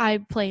 I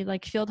played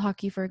like field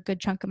hockey for a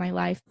good chunk of my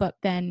life, but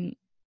then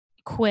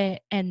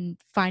quit and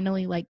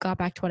finally like got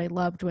back to what I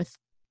loved with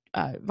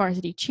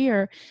varsity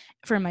cheer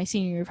for my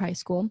senior year of high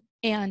school.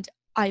 And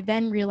I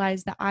then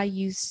realized that I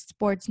use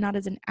sports not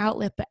as an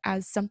outlet, but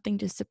as something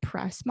to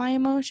suppress my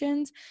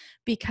emotions,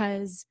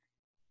 because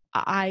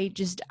I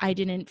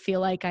didn't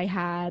feel like I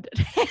had,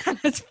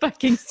 Hannah's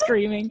fucking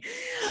screaming.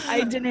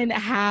 I didn't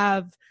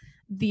have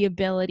the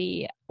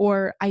ability,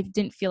 or I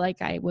didn't feel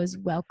like I was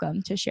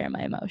welcome to share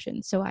my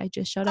emotions. So I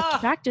just showed up to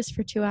practice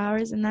for 2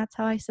 hours, and that's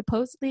how I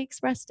supposedly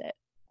expressed it.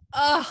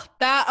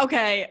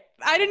 Okay.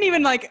 I didn't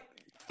even like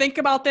think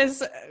about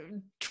this,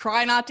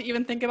 try not to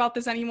even think about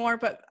this anymore,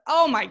 but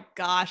oh my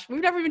gosh,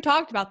 we've never even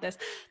talked about this.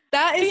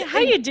 That is how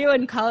you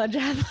doing, college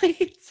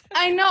athletes?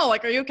 I know,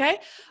 like, are you okay?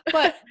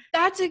 But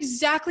that's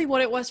exactly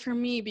what it was for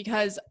me,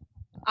 because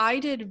I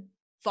did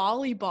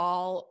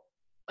volleyball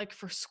like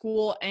for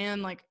school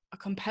and like a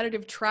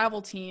competitive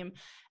travel team.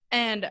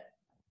 And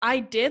I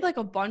did like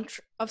a bunch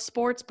of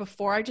sports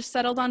before I just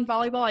settled on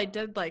volleyball. I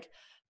did like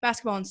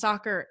basketball and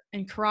soccer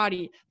and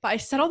karate, but I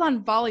settled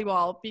on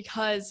volleyball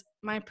because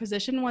my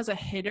position was a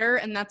hitter,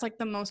 and that's like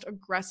the most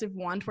aggressive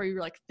one to where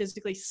you're like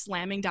physically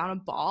slamming down a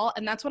ball.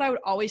 And that's what I would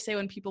always say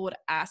when people would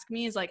ask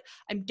me is like,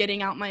 I'm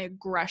getting out my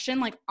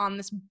aggression like on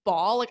this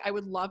ball. Like I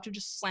would love to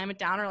just slam it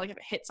down, or like if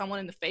it hit someone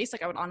in the face,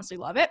 like I would honestly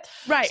love it.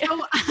 Right. So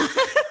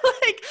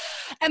like,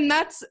 and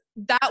that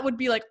would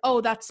be like, oh,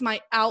 that's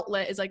my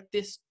outlet, is like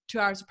this 2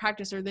 hours of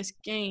practice or this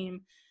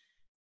game.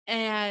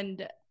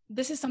 And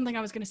this is something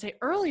I was going to say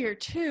earlier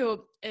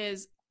too,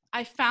 is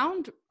I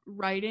found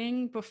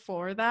writing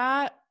before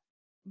that,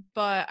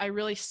 but I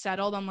really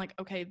settled on like,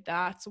 okay,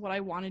 that's what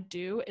I want to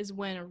do, is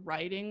when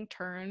writing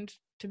turned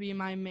to be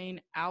my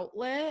main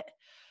outlet,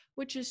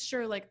 which is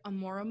sure like a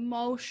more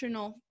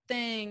emotional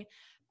thing.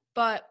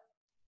 But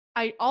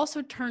I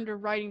also turned to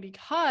writing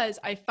because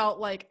I felt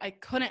like I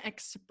couldn't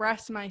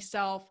express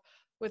myself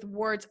with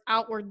words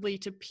outwardly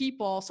to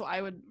people, so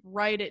I would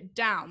write it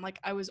down. Like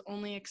I was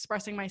only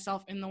expressing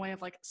myself in the way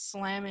of like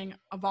slamming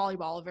a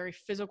volleyball, a very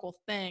physical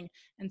thing,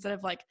 instead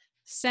of like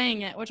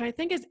saying it, which I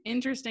think is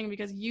interesting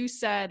because you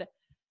said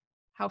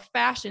how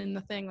fashion,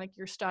 the thing like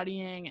you're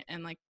studying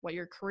and like what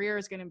your career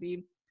is going to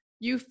be,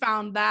 you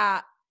found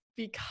that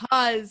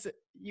because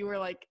you were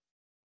like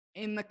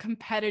in the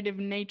competitive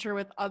nature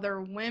with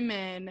other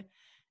women.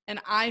 And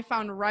I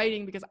found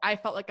writing because I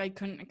felt like I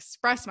couldn't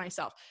express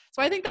myself.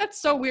 So I think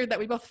that's so weird that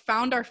we both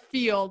found our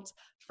fields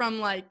from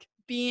like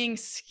being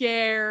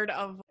scared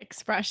of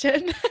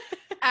expression,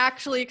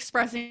 actually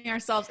expressing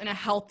ourselves in a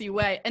healthy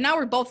way. And now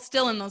we're both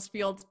still in those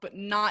fields, but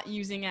not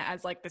using it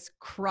as like this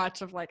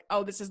crutch of like,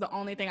 oh, this is the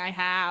only thing I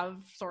have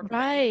sort of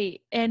right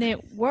thing. And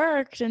it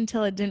worked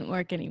until it didn't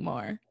work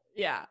anymore.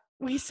 Yeah.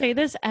 We say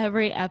this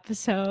every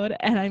episode,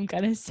 and I'm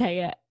going to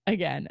say it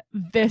again.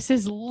 This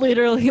is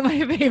literally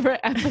my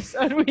favorite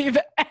episode we've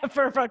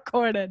ever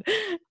recorded.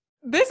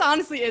 This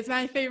honestly is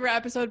my favorite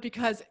episode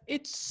because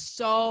it's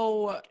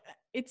so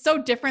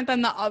different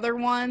than the other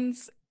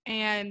ones,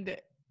 and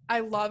I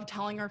love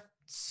telling our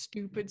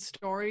stupid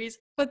stories,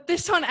 but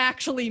this one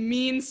actually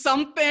means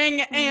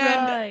something.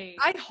 And right.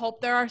 I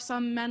hope there are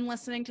some men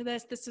listening to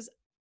this.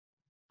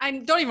 I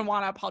don't even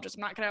want to apologize.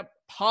 I'm not going to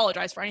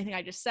apologize for anything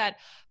I just said,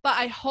 but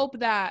I hope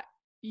that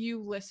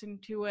you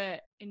listened to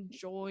it,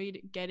 enjoyed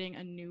getting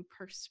a new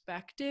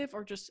perspective,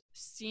 or just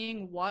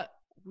seeing what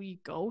we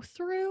go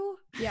through.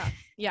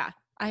 Yeah.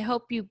 I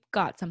hope you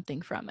got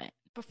something from it.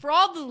 But for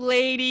all the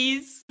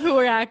ladies who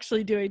we're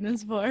actually doing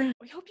this for,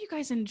 we hope you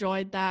guys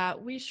enjoyed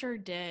that. We sure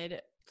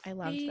did. I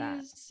loved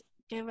that.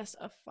 Give us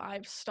a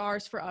 5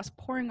 stars for us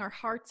pouring our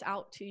hearts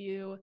out to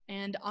you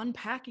and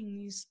unpacking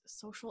these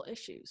social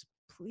issues.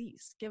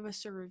 Please give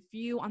us a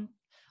review on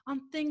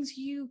things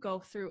you go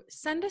through.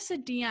 Send us a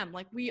DM.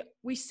 Like we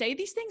say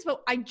these things,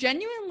 but I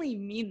genuinely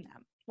mean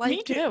them. Like,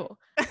 me too.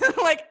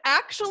 Like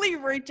actually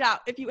reach out.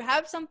 If you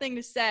have something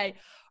to say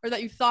or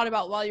that you thought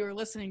about while you were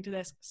listening to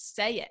this,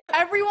 say it.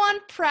 Everyone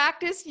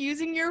practice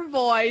using your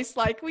voice,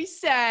 like we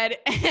said,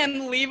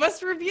 and leave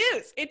us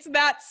reviews. It's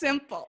that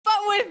simple. But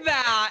with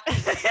that,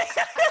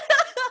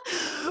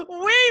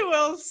 we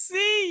will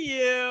see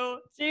you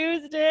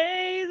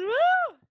Tuesdays. Woo!